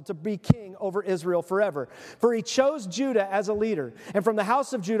household to be king over Israel forever. For he chose Judah as a leader, and from the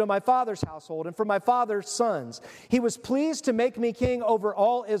house of Judah my father's household, and from my father's sons. He was pleased to make me king over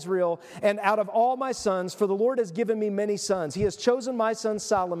all Israel and out of all my sons, for the Lord has given me many sons. He has chosen my son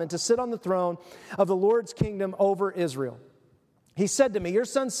Solomon to sit on the throne of the Lord's kingdom over Israel. He said to me, your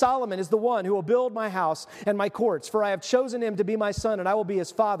son Solomon is the one who will build my house and my courts, for I have chosen him to be my son, and I will be his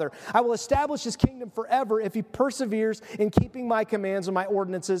father. I will establish his kingdom forever if he perseveres in keeping my commands and my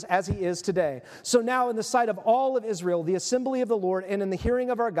ordinances as he is today. So now in the sight of all of Israel, the assembly of the Lord, and in the hearing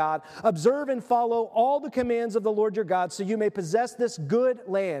of our God, observe and follow all the commands of the Lord your God, so you may possess this good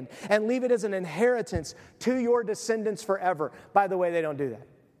land and leave it as an inheritance to your descendants forever. By the way, they don't do that.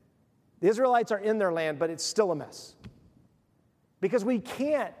 The Israelites are in their land, but it's still a mess. Because we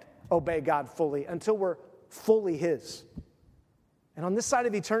can't obey God fully until we're fully His. And on this side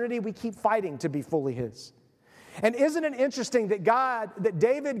of eternity, we keep fighting to be fully His. And isn't it interesting that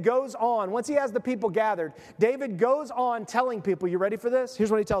David goes on, once he has the people gathered, David goes on telling people, you ready for this? Here's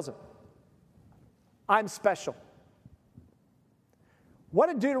what he tells them. I'm special. What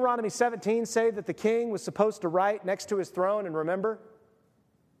did Deuteronomy 17 say that the king was supposed to write next to his throne and remember?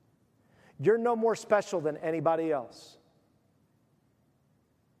 You're no more special than anybody else.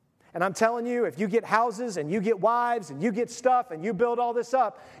 And I'm telling you, if you get houses and you get wives and you get stuff and you build all this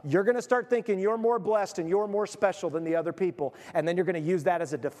up, you're going to start thinking you're more blessed and you're more special than the other people. And then you're going to use that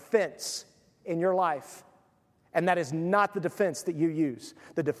as a defense in your life. And that is not the defense that you use.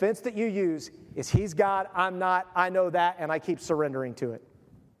 The defense that you use is He's God, I'm not, I know that, and I keep surrendering to it.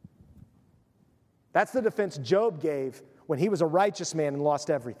 That's the defense Job gave when he was a righteous man and lost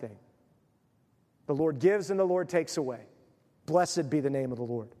everything. The Lord gives and the Lord takes away. Blessed be the name of the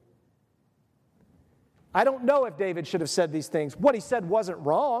Lord. I don't know if David should have said these things. What he said wasn't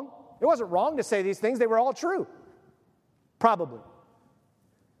wrong. It wasn't wrong to say these things. They were all true. Probably.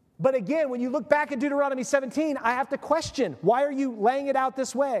 But again, when you look back at Deuteronomy 17, I have to question, why are you laying it out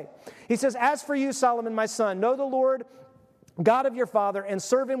this way? He says, as for you, Solomon, my son, know the Lord, God of your father, and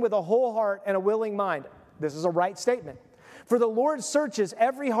serve Him with a whole heart and a willing mind. This is a right statement. For the Lord searches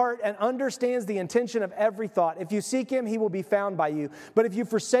every heart and understands the intention of every thought. If you seek Him, He will be found by you. But if you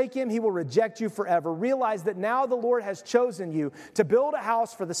forsake Him, He will reject you forever. Realize that now the Lord has chosen you to build a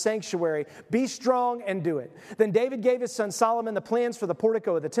house for the sanctuary. Be strong and do it. Then David gave his son Solomon the plans for the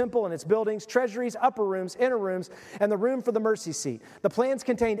portico of the temple and its buildings, treasuries, upper rooms, inner rooms, and the room for the mercy seat. The plans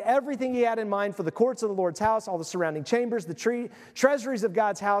contained everything he had in mind for the courts of the Lord's house, all the surrounding chambers, the treasuries of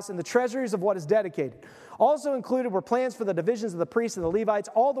God's house, and the treasuries of what is dedicated. Also included were plans for the divisions of the priests and the Levites,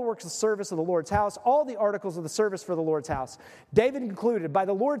 all the works of service of the Lord's house, all the articles of the service for the Lord's house. David concluded, by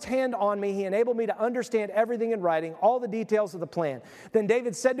the Lord's hand on me, He enabled me to understand everything in writing, all the details of the plan. Then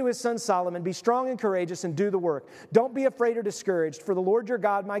David said to his son Solomon, be strong and courageous and do the work. Don't be afraid or discouraged, for the Lord your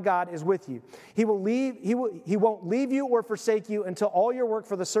God, my God, is with you. He won't leave you or forsake you until all your work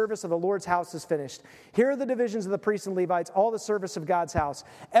for the service of the Lord's house is finished. Here are the divisions of the priests and Levites, all the service of God's house.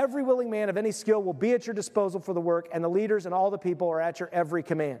 Every willing man of any skill will be at your disposal for the work, and the leaders and all the people are at your every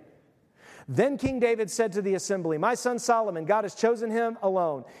command. Then King David said to the assembly, my son Solomon, God has chosen him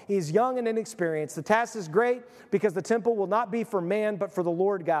alone. He is young and inexperienced. The task is great because the temple will not be for man, but for the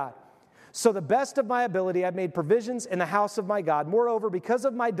Lord God. So the best of my ability, I've made provisions in the house of my God. Moreover, because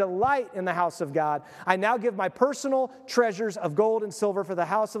of my delight in the house of God, I now give my personal treasures of gold and silver for the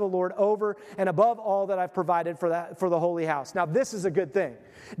house of the Lord over and above all that I've provided for the holy house. Now, this is a good thing.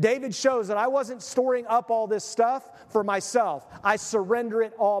 David shows that I wasn't storing up all this stuff for myself. I surrender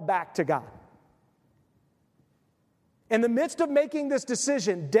it all back to God. In the midst of making this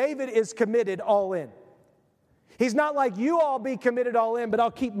decision, David is committed all in. He's not like, you all be committed all in, but I'll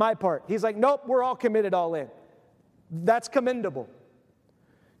keep my part. He's like, nope, we're all committed all in. That's commendable.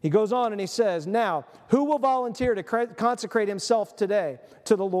 He goes on and he says, now, who will volunteer to consecrate himself today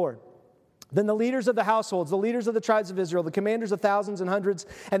to the Lord? Then the leaders of the households, the leaders of the tribes of Israel, the commanders of thousands and hundreds,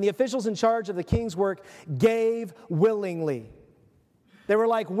 and the officials in charge of the king's work gave willingly. They were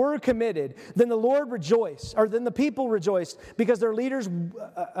like, we're committed. Then the people rejoiced because their leaders'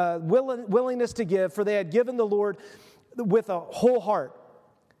 willingness to give, for they had given the Lord with a whole heart.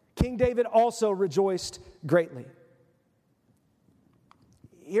 King David also rejoiced greatly.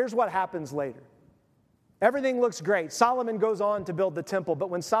 Here's what happens later. Everything looks great. Solomon goes on to build the temple, but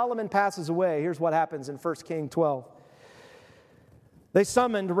when Solomon passes away, here's what happens in 1 Kings 12. They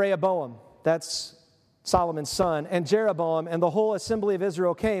summoned Rehoboam, that's Solomon's son, and Jeroboam, and the whole assembly of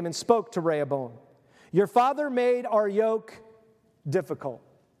Israel came and spoke to Rehoboam. Your father made our yoke difficult.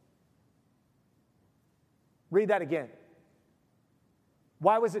 Read that again.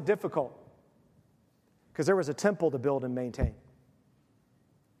 Why was it difficult? Because there was a temple to build and maintain.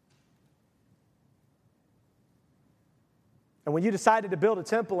 And when you decided to build a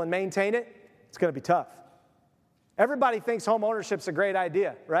temple and maintain it, it's going to be tough. Everybody thinks home ownership's a great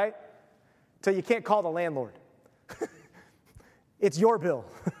idea, right? Until you can't call the landlord. It's your bill.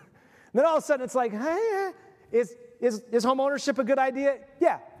 Then all of a sudden it's like, hey, is home ownership a good idea?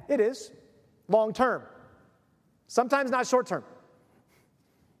 Yeah, it is. Long term. Sometimes not short term.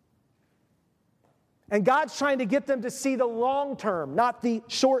 And God's trying to get them to see the long term, not the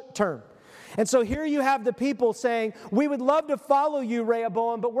short term. And so here you have the people saying, we would love to follow you,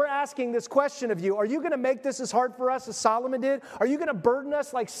 Rehoboam, but we're asking this question of you. Are you going to make this as hard for us as Solomon did? Are you going to burden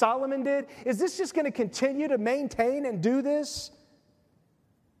us like Solomon did? Is this just going to continue to maintain and do this?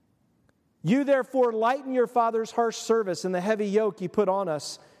 You therefore lighten your father's harsh service and the heavy yoke you put on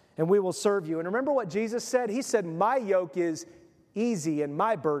us, and we will serve you. And remember what Jesus said? He said, my yoke is easy and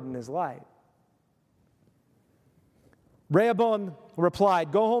my burden is light. Rehoboam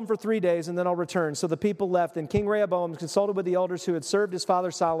replied, go home for 3 days and then I'll return. So the people left, and King Rehoboam consulted with the elders who had served his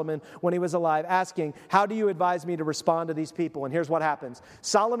father Solomon when he was alive, asking, how do you advise me to respond to these people? And here's what happens.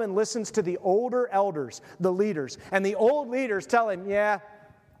 Solomon listens to the older elders, the leaders, and the old leaders tell him, yeah,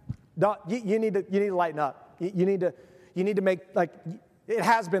 no, you need to lighten up. You need to make, like, it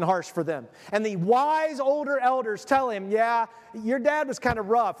has been harsh for them. And the wise older elders tell him, yeah, your dad was kind of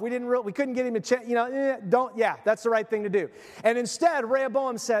rough. We couldn't get him to that's the right thing to do. And instead,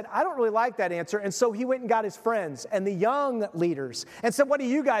 Rehoboam said, I don't really like that answer. And so he went and got his friends and the young leaders and said, what do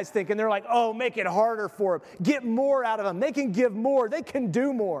you guys think? And they're like, oh, make it harder for them. Get more out of them. They can give more. They can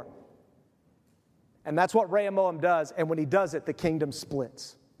do more. And that's what Rehoboam does. And when he does it, the kingdom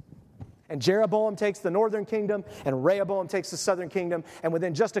splits. And Jeroboam takes the northern kingdom, and Rehoboam takes the southern kingdom, and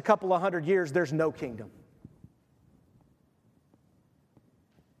within just a couple of 100 years, there's no kingdom.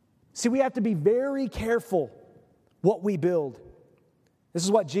 See, we have to be very careful what we build. This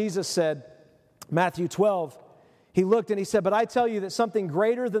is what Jesus said, Matthew 12. He looked and he said, but I tell you that something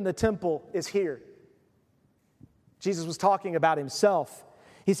greater than the temple is here. Jesus was talking about himself.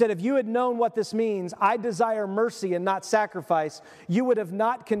 He said, if you had known what this means, I desire mercy and not sacrifice, you would have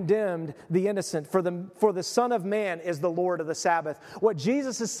not condemned the innocent, for the Son of Man is the Lord of the Sabbath. What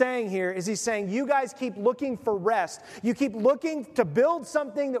Jesus is saying here is he's saying, you guys keep looking for rest. You keep looking to build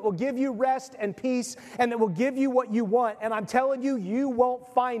something that will give you rest and peace and that will give you what you want. And I'm telling you, you won't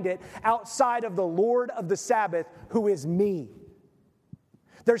find it outside of the Lord of the Sabbath, who is me.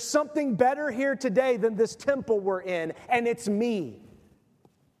 There's something better here today than this temple we're in, and it's me.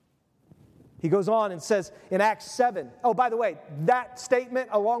 He goes on and says in Acts 7, oh, by the way, that statement,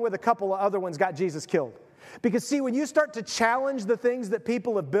 along with a couple of other ones, got Jesus killed. Because, see, when you start to challenge the things that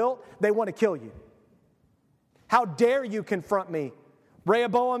people have built, they want to kill you. How dare you confront me?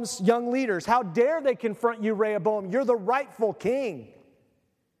 Rehoboam's young leaders, how dare they confront you, Rehoboam? You're the rightful king.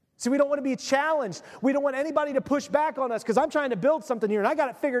 See, we don't want to be challenged. We don't want anybody to push back on us because I'm trying to build something here and I got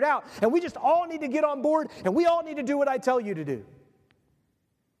it figured out. And we just all need to get on board and we all need to do what I tell you to do.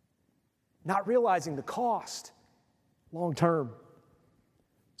 Not realizing the cost long term.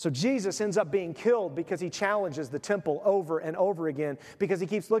 So Jesus ends up being killed because he challenges the temple over and over again because he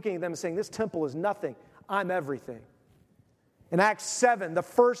keeps looking at them and saying, this temple is nothing. I'm everything. In Acts 7, the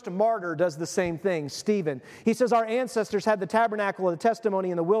first martyr does the same thing, Stephen. He says, our ancestors had the tabernacle of the testimony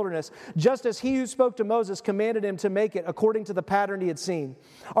in the wilderness, just as he who spoke to Moses commanded him to make it according to the pattern he had seen.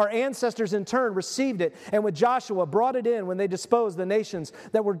 Our ancestors in turn received it, and with Joshua brought it in when they disposed the nations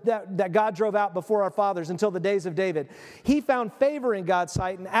that God drove out before our fathers until the days of David. He found favor in God's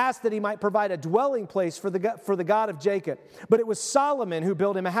sight and asked that he might provide a dwelling place for the God of Jacob. But it was Solomon who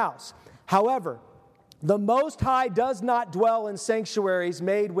built him a house. However, the Most High does not dwell in sanctuaries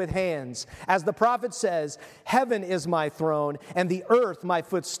made with hands. As the prophet says, heaven is my throne and the earth my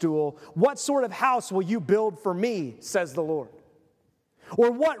footstool. What sort of house will you build for me, says the Lord? Or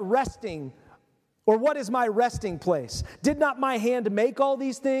what is my resting place? Did not my hand make all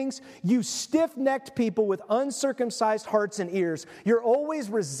these things? You stiff-necked people with uncircumcised hearts and ears. You're always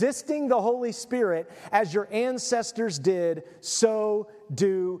resisting the Holy Spirit as your ancestors did, so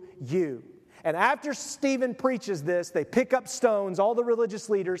do you. And after Stephen preaches this, they pick up stones, all the religious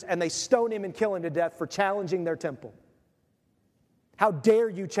leaders, and they stone him and kill him to death for challenging their temple. How dare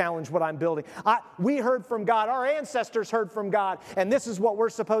you challenge what I'm building? We heard from God. Our ancestors heard from God, and this is what we're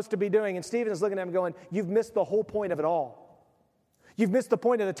supposed to be doing. And Stephen is looking at him going, you've missed the whole point of it all. You've missed the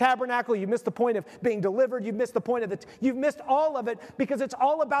point of the tabernacle. You've missed the point of being delivered. You've missed the point of you've missed all of it because it's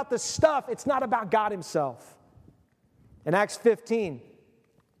all about the stuff. It's not about God himself. In Acts 15,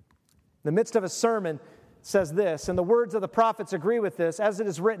 in the midst of a sermon, says this, and the words of the prophets agree with this, as it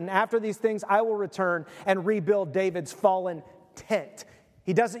is written, after these things I will return and rebuild David's fallen tent.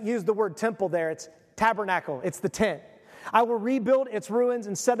 He doesn't use the word temple there. It's tabernacle. It's the tent. I will rebuild its ruins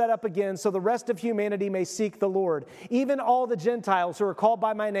and set it up again so the rest of humanity may seek the Lord. Even all the Gentiles who are called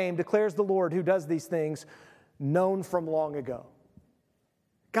by my name, declares the Lord who does these things, known from long ago.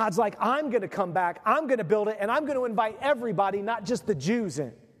 God's like, I'm going to come back, I'm going to build it, and I'm going to invite everybody, not just the Jews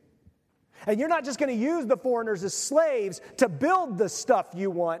in. And you're not just going to use the foreigners as slaves to build the stuff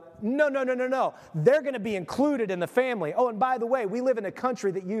you want. No. They're going to be included in the family. Oh, and by the way, we live in a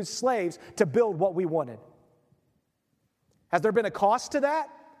country that used slaves to build what we wanted. Has there been a cost to that?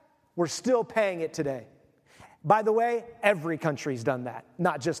 We're still paying it today. By the way, every country's done that,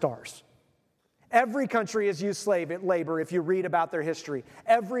 not just ours. Every country has used slave labor if you read about their history.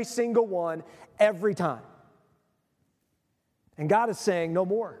 Every single one, every time. And God is saying, no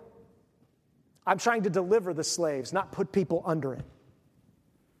more. I'm trying to deliver the slaves, not put people under it.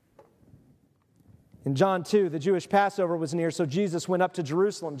 In John 2, the Jewish Passover was near, so Jesus went up to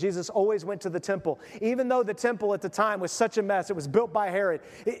Jerusalem. Jesus always went to the temple. Even though the temple at the time was such a mess, it was built by Herod.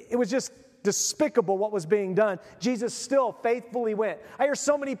 It was just despicable what was being done. Jesus still faithfully went. I hear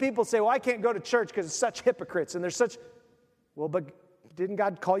so many people say, well, I can't go to church because it's such hypocrites. And there's such, well, but didn't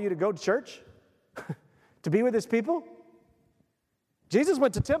God call you to go to church? To be with his people? Jesus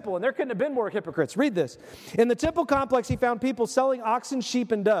went to temple, and there couldn't have been more hypocrites. Read this. In the temple complex, he found people selling oxen,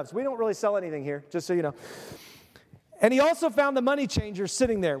 sheep, and doves. We don't really sell anything here, just so you know. And he also found the money changers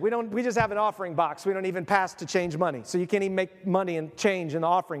sitting there. We just have an offering box. We don't even pass to change money. So you can't even make money and change in the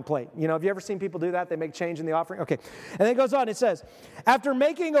offering plate. You know, have you ever seen people do that? They make change in the offering? Okay. And then it goes on. It says, after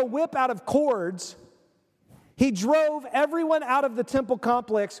making a whip out of cords, he drove everyone out of the temple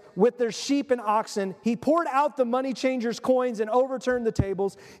complex with their sheep and oxen. He poured out the money changers' coins and overturned the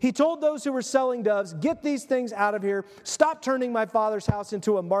tables. He told those who were selling doves, get these things out of here. Stop turning my Father's house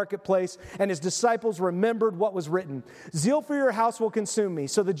into a marketplace. And his disciples remembered what was written. Zeal for your house will consume me.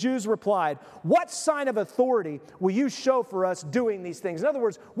 So the Jews replied, what sign of authority will you show for us doing these things? In other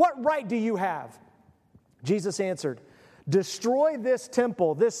words, what right do you have? Jesus answered, destroy this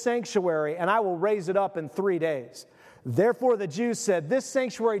temple, this sanctuary, and I will raise it up in 3 days. Therefore the Jews said, this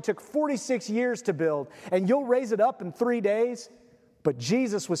sanctuary took 46 years to build, and you'll raise it up in 3 days? But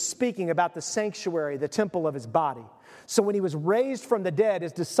Jesus was speaking about the sanctuary, the temple of his body. So when he was raised from the dead,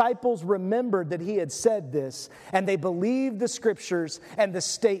 his disciples remembered that he had said this, and they believed the scriptures and the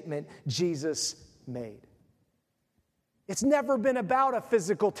statement Jesus made. It's never been about a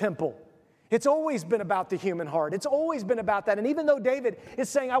physical temple. It's always been about the human heart. It's always been about that. And even though David is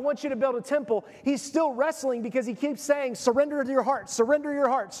saying, I want you to build a temple, he's still wrestling because he keeps saying, surrender your heart, surrender your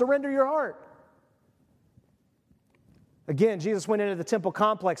heart, surrender your heart. Again, Jesus went into the temple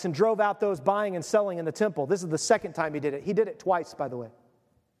complex and drove out those buying and selling in the temple. This is the second time he did it. He did it twice, by the way.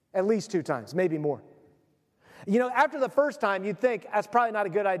 At least 2 times, maybe more. You know, after the first time, you'd think, that's probably not a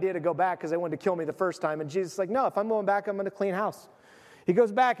good idea to go back because they wanted to kill me the first time. And Jesus is like, no, if I'm going back, I'm going to clean house. He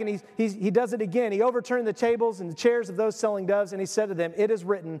goes back and he does it again. He overturned the tables and the chairs of those selling doves, and he said to them, it is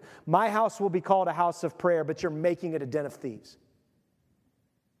written, my house will be called a house of prayer, but you're making it a den of thieves.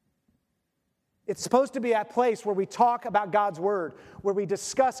 It's supposed to be that place where we talk about God's word, where we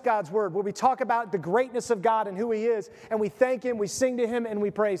discuss God's word, where we talk about the greatness of God and who he is, and we thank him, we sing to him, and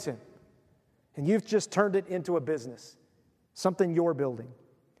we praise him. And you've just turned it into a business, something you're building.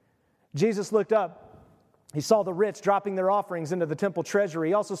 Jesus looked up. He saw the rich dropping their offerings into the temple treasury.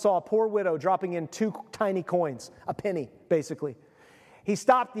 He also saw a poor widow dropping in 2 tiny coins, a penny, basically. He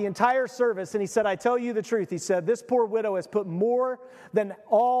stopped the entire service and he said, I tell you the truth. He said, this poor widow has put more than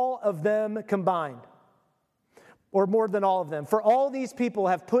all of them combined, or more than all of them. For all these people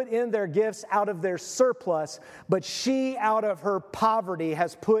have put in their gifts out of their surplus, but she out of her poverty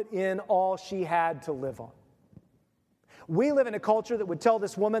has put in all she had to live on. We live in a culture that would tell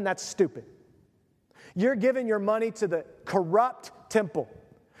this woman that's stupid. You're giving your money to the corrupt temple.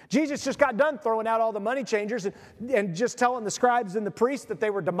 Jesus just got done throwing out all the money changers and just telling the scribes and the priests that they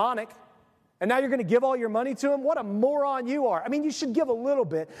were demonic. And now you're going to give all your money to them? What a moron you are. I mean, you should give a little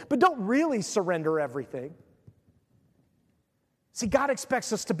bit, but don't really surrender everything. See, God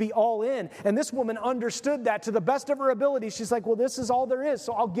expects us to be all in. And this woman understood that to the best of her ability. She's like, well, this is all there is,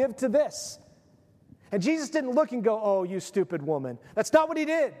 so I'll give to this. And Jesus didn't look and go, oh, you stupid woman. That's not what he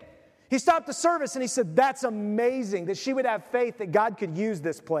did. He stopped the service and he said, that's amazing that she would have faith that God could use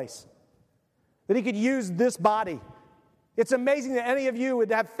this place, that he could use this body. It's amazing that any of you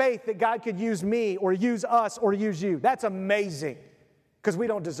would have faith that God could use me or use us or use you. That's amazing because we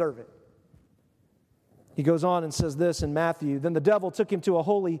don't deserve it. He goes on and says this in Matthew, then the devil took him to a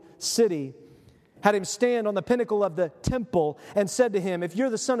holy city had him stand on the pinnacle of the temple and said to him, "If you're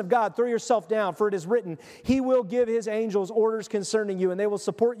the Son of God, throw yourself down, for it is written, He will give His angels orders concerning you, and they will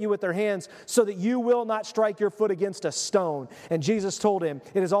support you with their hands so that you will not strike your foot against a stone." And Jesus told him,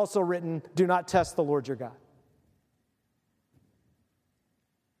 "It is also written, do not test the Lord your God."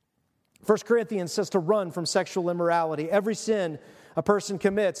 1 Corinthians says to run from sexual immorality. Every sin a person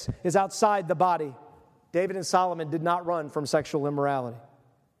commits is outside the body. David and Solomon did not run from sexual immorality.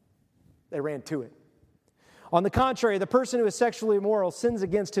 They ran to it. On the contrary, the person who is sexually immoral sins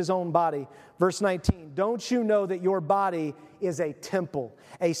against his own body. Verse 19, "Don't you know that your body is a temple,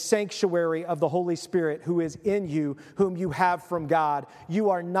 a sanctuary of the Holy Spirit who is in you, whom you have from God? You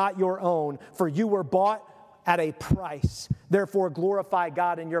are not your own, for you were bought at a price. Therefore, glorify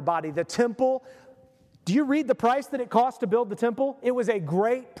God in your body." The temple, do you read the price that it cost to build the temple? It was a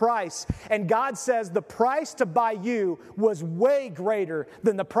great price. And God says the price to buy you was way greater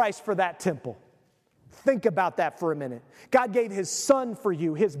than the price for that temple. Think about that for a minute. God gave His Son for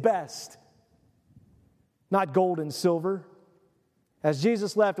you, His best, not gold and silver. As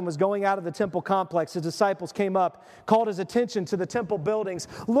Jesus left and was going out of the temple complex, His disciples came up, called His attention to the temple buildings.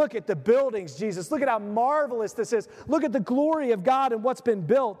 "Look at the buildings, Jesus. Look at how marvelous this is. Look at the glory of God and what's been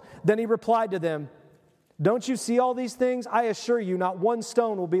built." Then He replied to them, "Don't you see all these things? I assure you, not one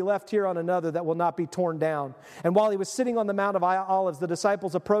stone will be left here on another that will not be torn down." And while He was sitting on the Mount of Olives, the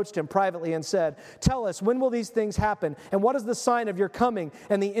disciples approached Him privately and said, "Tell us, when will these things happen? And what is the sign of your coming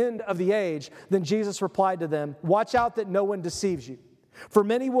and the end of the age?" Then Jesus replied to them, "Watch out that no one deceives you. For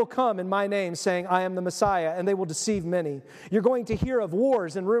many will come in my name, saying, 'I am the Messiah,' and they will deceive many. You're going to hear of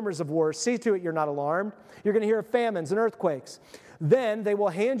wars and rumors of wars. See to it you're not alarmed. You're going to hear of famines and earthquakes. Then they will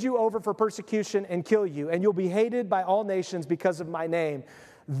hand you over for persecution and kill you, and you'll be hated by all nations because of my name.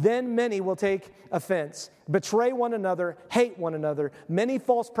 Then many will take offense, betray one another, hate one another. Many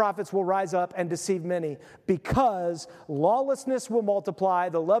false prophets will rise up and deceive many. Because lawlessness will multiply,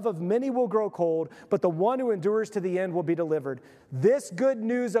 the love of many will grow cold, but the one who endures to the end will be delivered. This good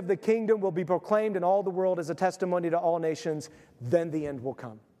news of the kingdom will be proclaimed in all the world as a testimony to all nations. Then the end will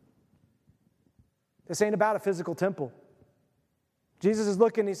come." This ain't about a physical temple. Jesus is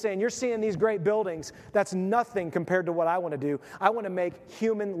looking and He's saying, "You're seeing these great buildings. That's nothing compared to what I want to do. I want to make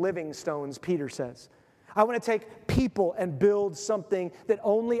human living stones," Peter says. "I want to take people and build something that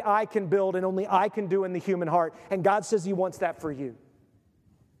only I can build and only I can do in the human heart." And God says He wants that for you.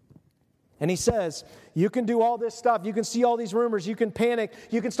 And He says, you can do all this stuff. You can see all these rumors. You can panic.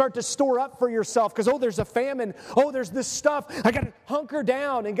 You can start to store up for yourself because, there's a famine. There's this stuff. I got to hunker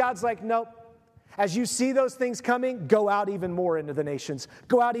down. And God's like, nope. As you see those things coming, go out even more into the nations.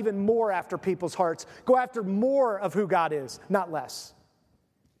 Go out even more after people's hearts. Go after more of who God is, not less.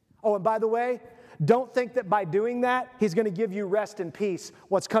 And by the way, don't think that by doing that, He's going to give you rest and peace.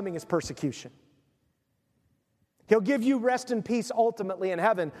 What's coming is persecution. He'll give you rest and peace ultimately in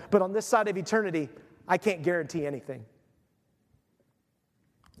heaven, but on this side of eternity, I can't guarantee anything.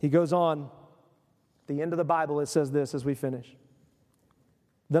 He goes on, at the end of the Bible, it says this as we finish.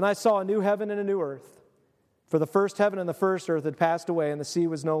 "Then I saw a new heaven and a new earth, for the first heaven and the first earth had passed away, and the sea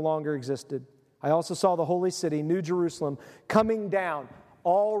was no longer existed. I also saw the holy city, New Jerusalem, coming down,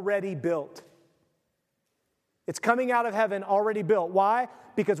 already built." It's coming out of heaven, already built. Why?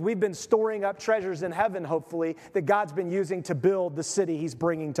 Because we've been storing up treasures in heaven, hopefully, that God's been using to build the city He's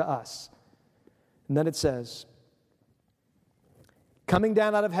bringing to us. And then it says, "Coming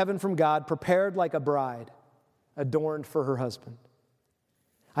down out of heaven from God, prepared like a bride, adorned for her husband.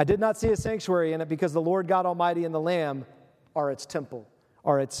 I did not see a sanctuary in it because the Lord God Almighty and the Lamb are its temple,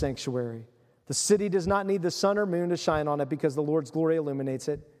 are its sanctuary. The city does not need the sun or moon to shine on it because the Lord's glory illuminates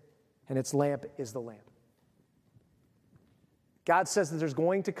it, and its lamp is the Lamb." God says that there's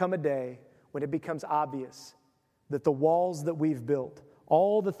going to come a day when it becomes obvious that the walls that we've built,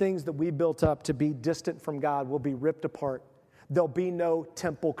 all the things that we built up to be distant from God, will be ripped apart. There'll be no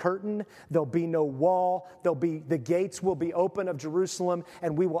temple curtain. There'll be no wall. The gates will be open of Jerusalem,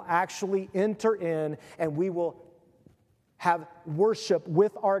 and we will actually enter in, and we will have worship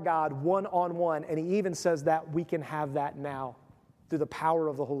with our God one-on-one. And He even says that we can have that now through the power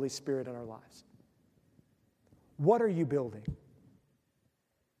of the Holy Spirit in our lives. What are you building?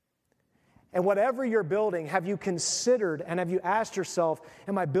 And whatever you're building, have you considered and have you asked yourself,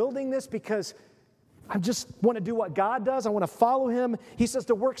 am I building this because I just want to do what God does? I want to follow Him. He says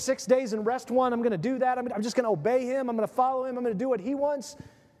to work 6 days and rest one. I'm going to do that. I'm just going to obey Him. I'm going to follow Him. I'm going to do what He wants.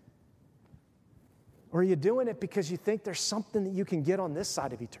 Or are you doing it because you think there's something that you can get on this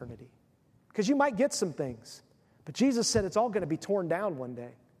side of eternity? Because you might get some things. But Jesus said it's all going to be torn down one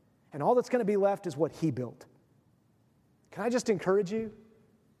day. And all that's going to be left is what He built. Can I just encourage you?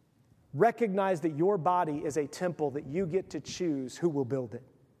 Recognize that your body is a temple that you get to choose who will build it.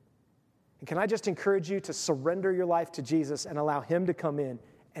 And can I just encourage you to surrender your life to Jesus and allow him to come in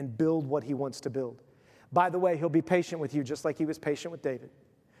and build what he wants to build? By the way, he'll be patient with you just like he was patient with David,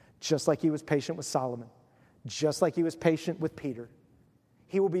 just like he was patient with Solomon, just like he was patient with Peter.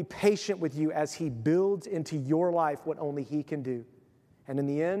 He will be patient with you as he builds into your life what only he can do. And in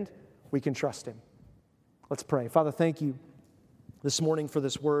the end, we can trust him. Let's pray. Father, thank you this morning for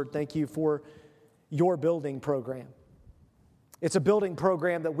this word. Thank you for your building program. It's a building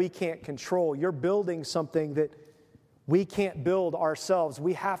program that we can't control. You're building something that we can't build ourselves.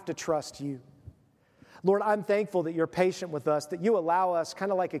 We have to trust you. Lord, I'm thankful that you're patient with us, that you allow us,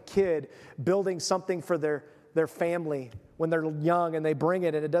 kind of like a kid building something for their family when they're young and they bring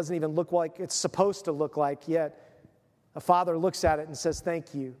it and it doesn't even look like it's supposed to look like, yet a father looks at it and says,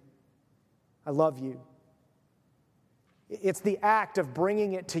 thank you. I love you. It's the act of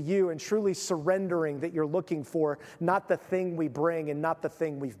bringing it to you and truly surrendering that you're looking for, not the thing we bring and not the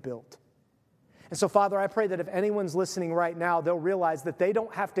thing we've built. And so, Father, I pray that if anyone's listening right now, they'll realize that they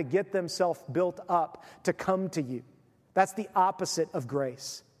don't have to get themselves built up to come to you. That's the opposite of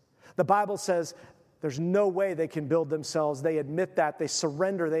grace. The Bible says there's no way they can build themselves. They admit that. They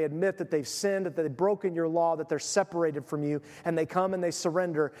surrender. They admit that they've sinned, that they've broken your law, that they're separated from you. And they come and they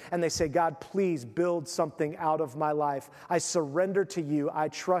surrender and they say, God, please build something out of my life. I surrender to you. I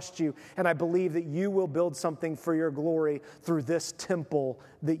trust you. And I believe that you will build something for your glory through this temple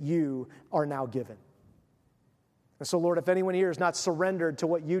that you are now given. And so, Lord, if anyone here is not surrendered to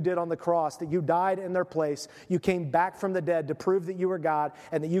what you did on the cross, that you died in their place, you came back from the dead to prove that you are God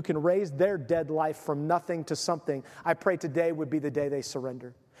and that you can raise their dead life from nothing to something, I pray today would be the day they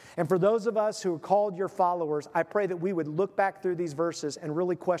surrender. And for those of us who are called your followers, I pray that we would look back through these verses and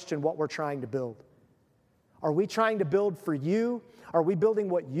really question what we're trying to build. Are we trying to build for you? Are we building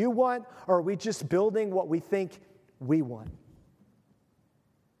what you want? Or are we just building what we think we want?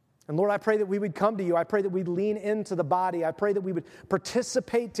 And Lord, I pray that we would come to you. I pray that we'd lean into the body. I pray that we would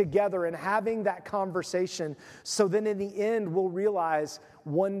participate together in having that conversation so then in the end we'll realize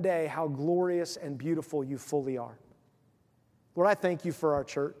one day how glorious and beautiful you fully are. Lord, I thank you for our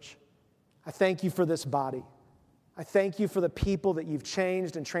church. I thank you for this body. I thank you for the people that you've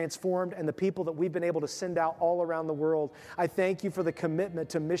changed and transformed and the people that we've been able to send out all around the world. I thank you for the commitment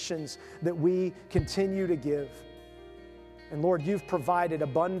to missions that we continue to give. And Lord, you've provided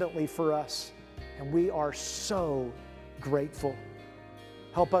abundantly for us, and we are so grateful.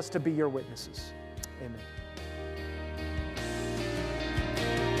 Help us to be your witnesses. Amen.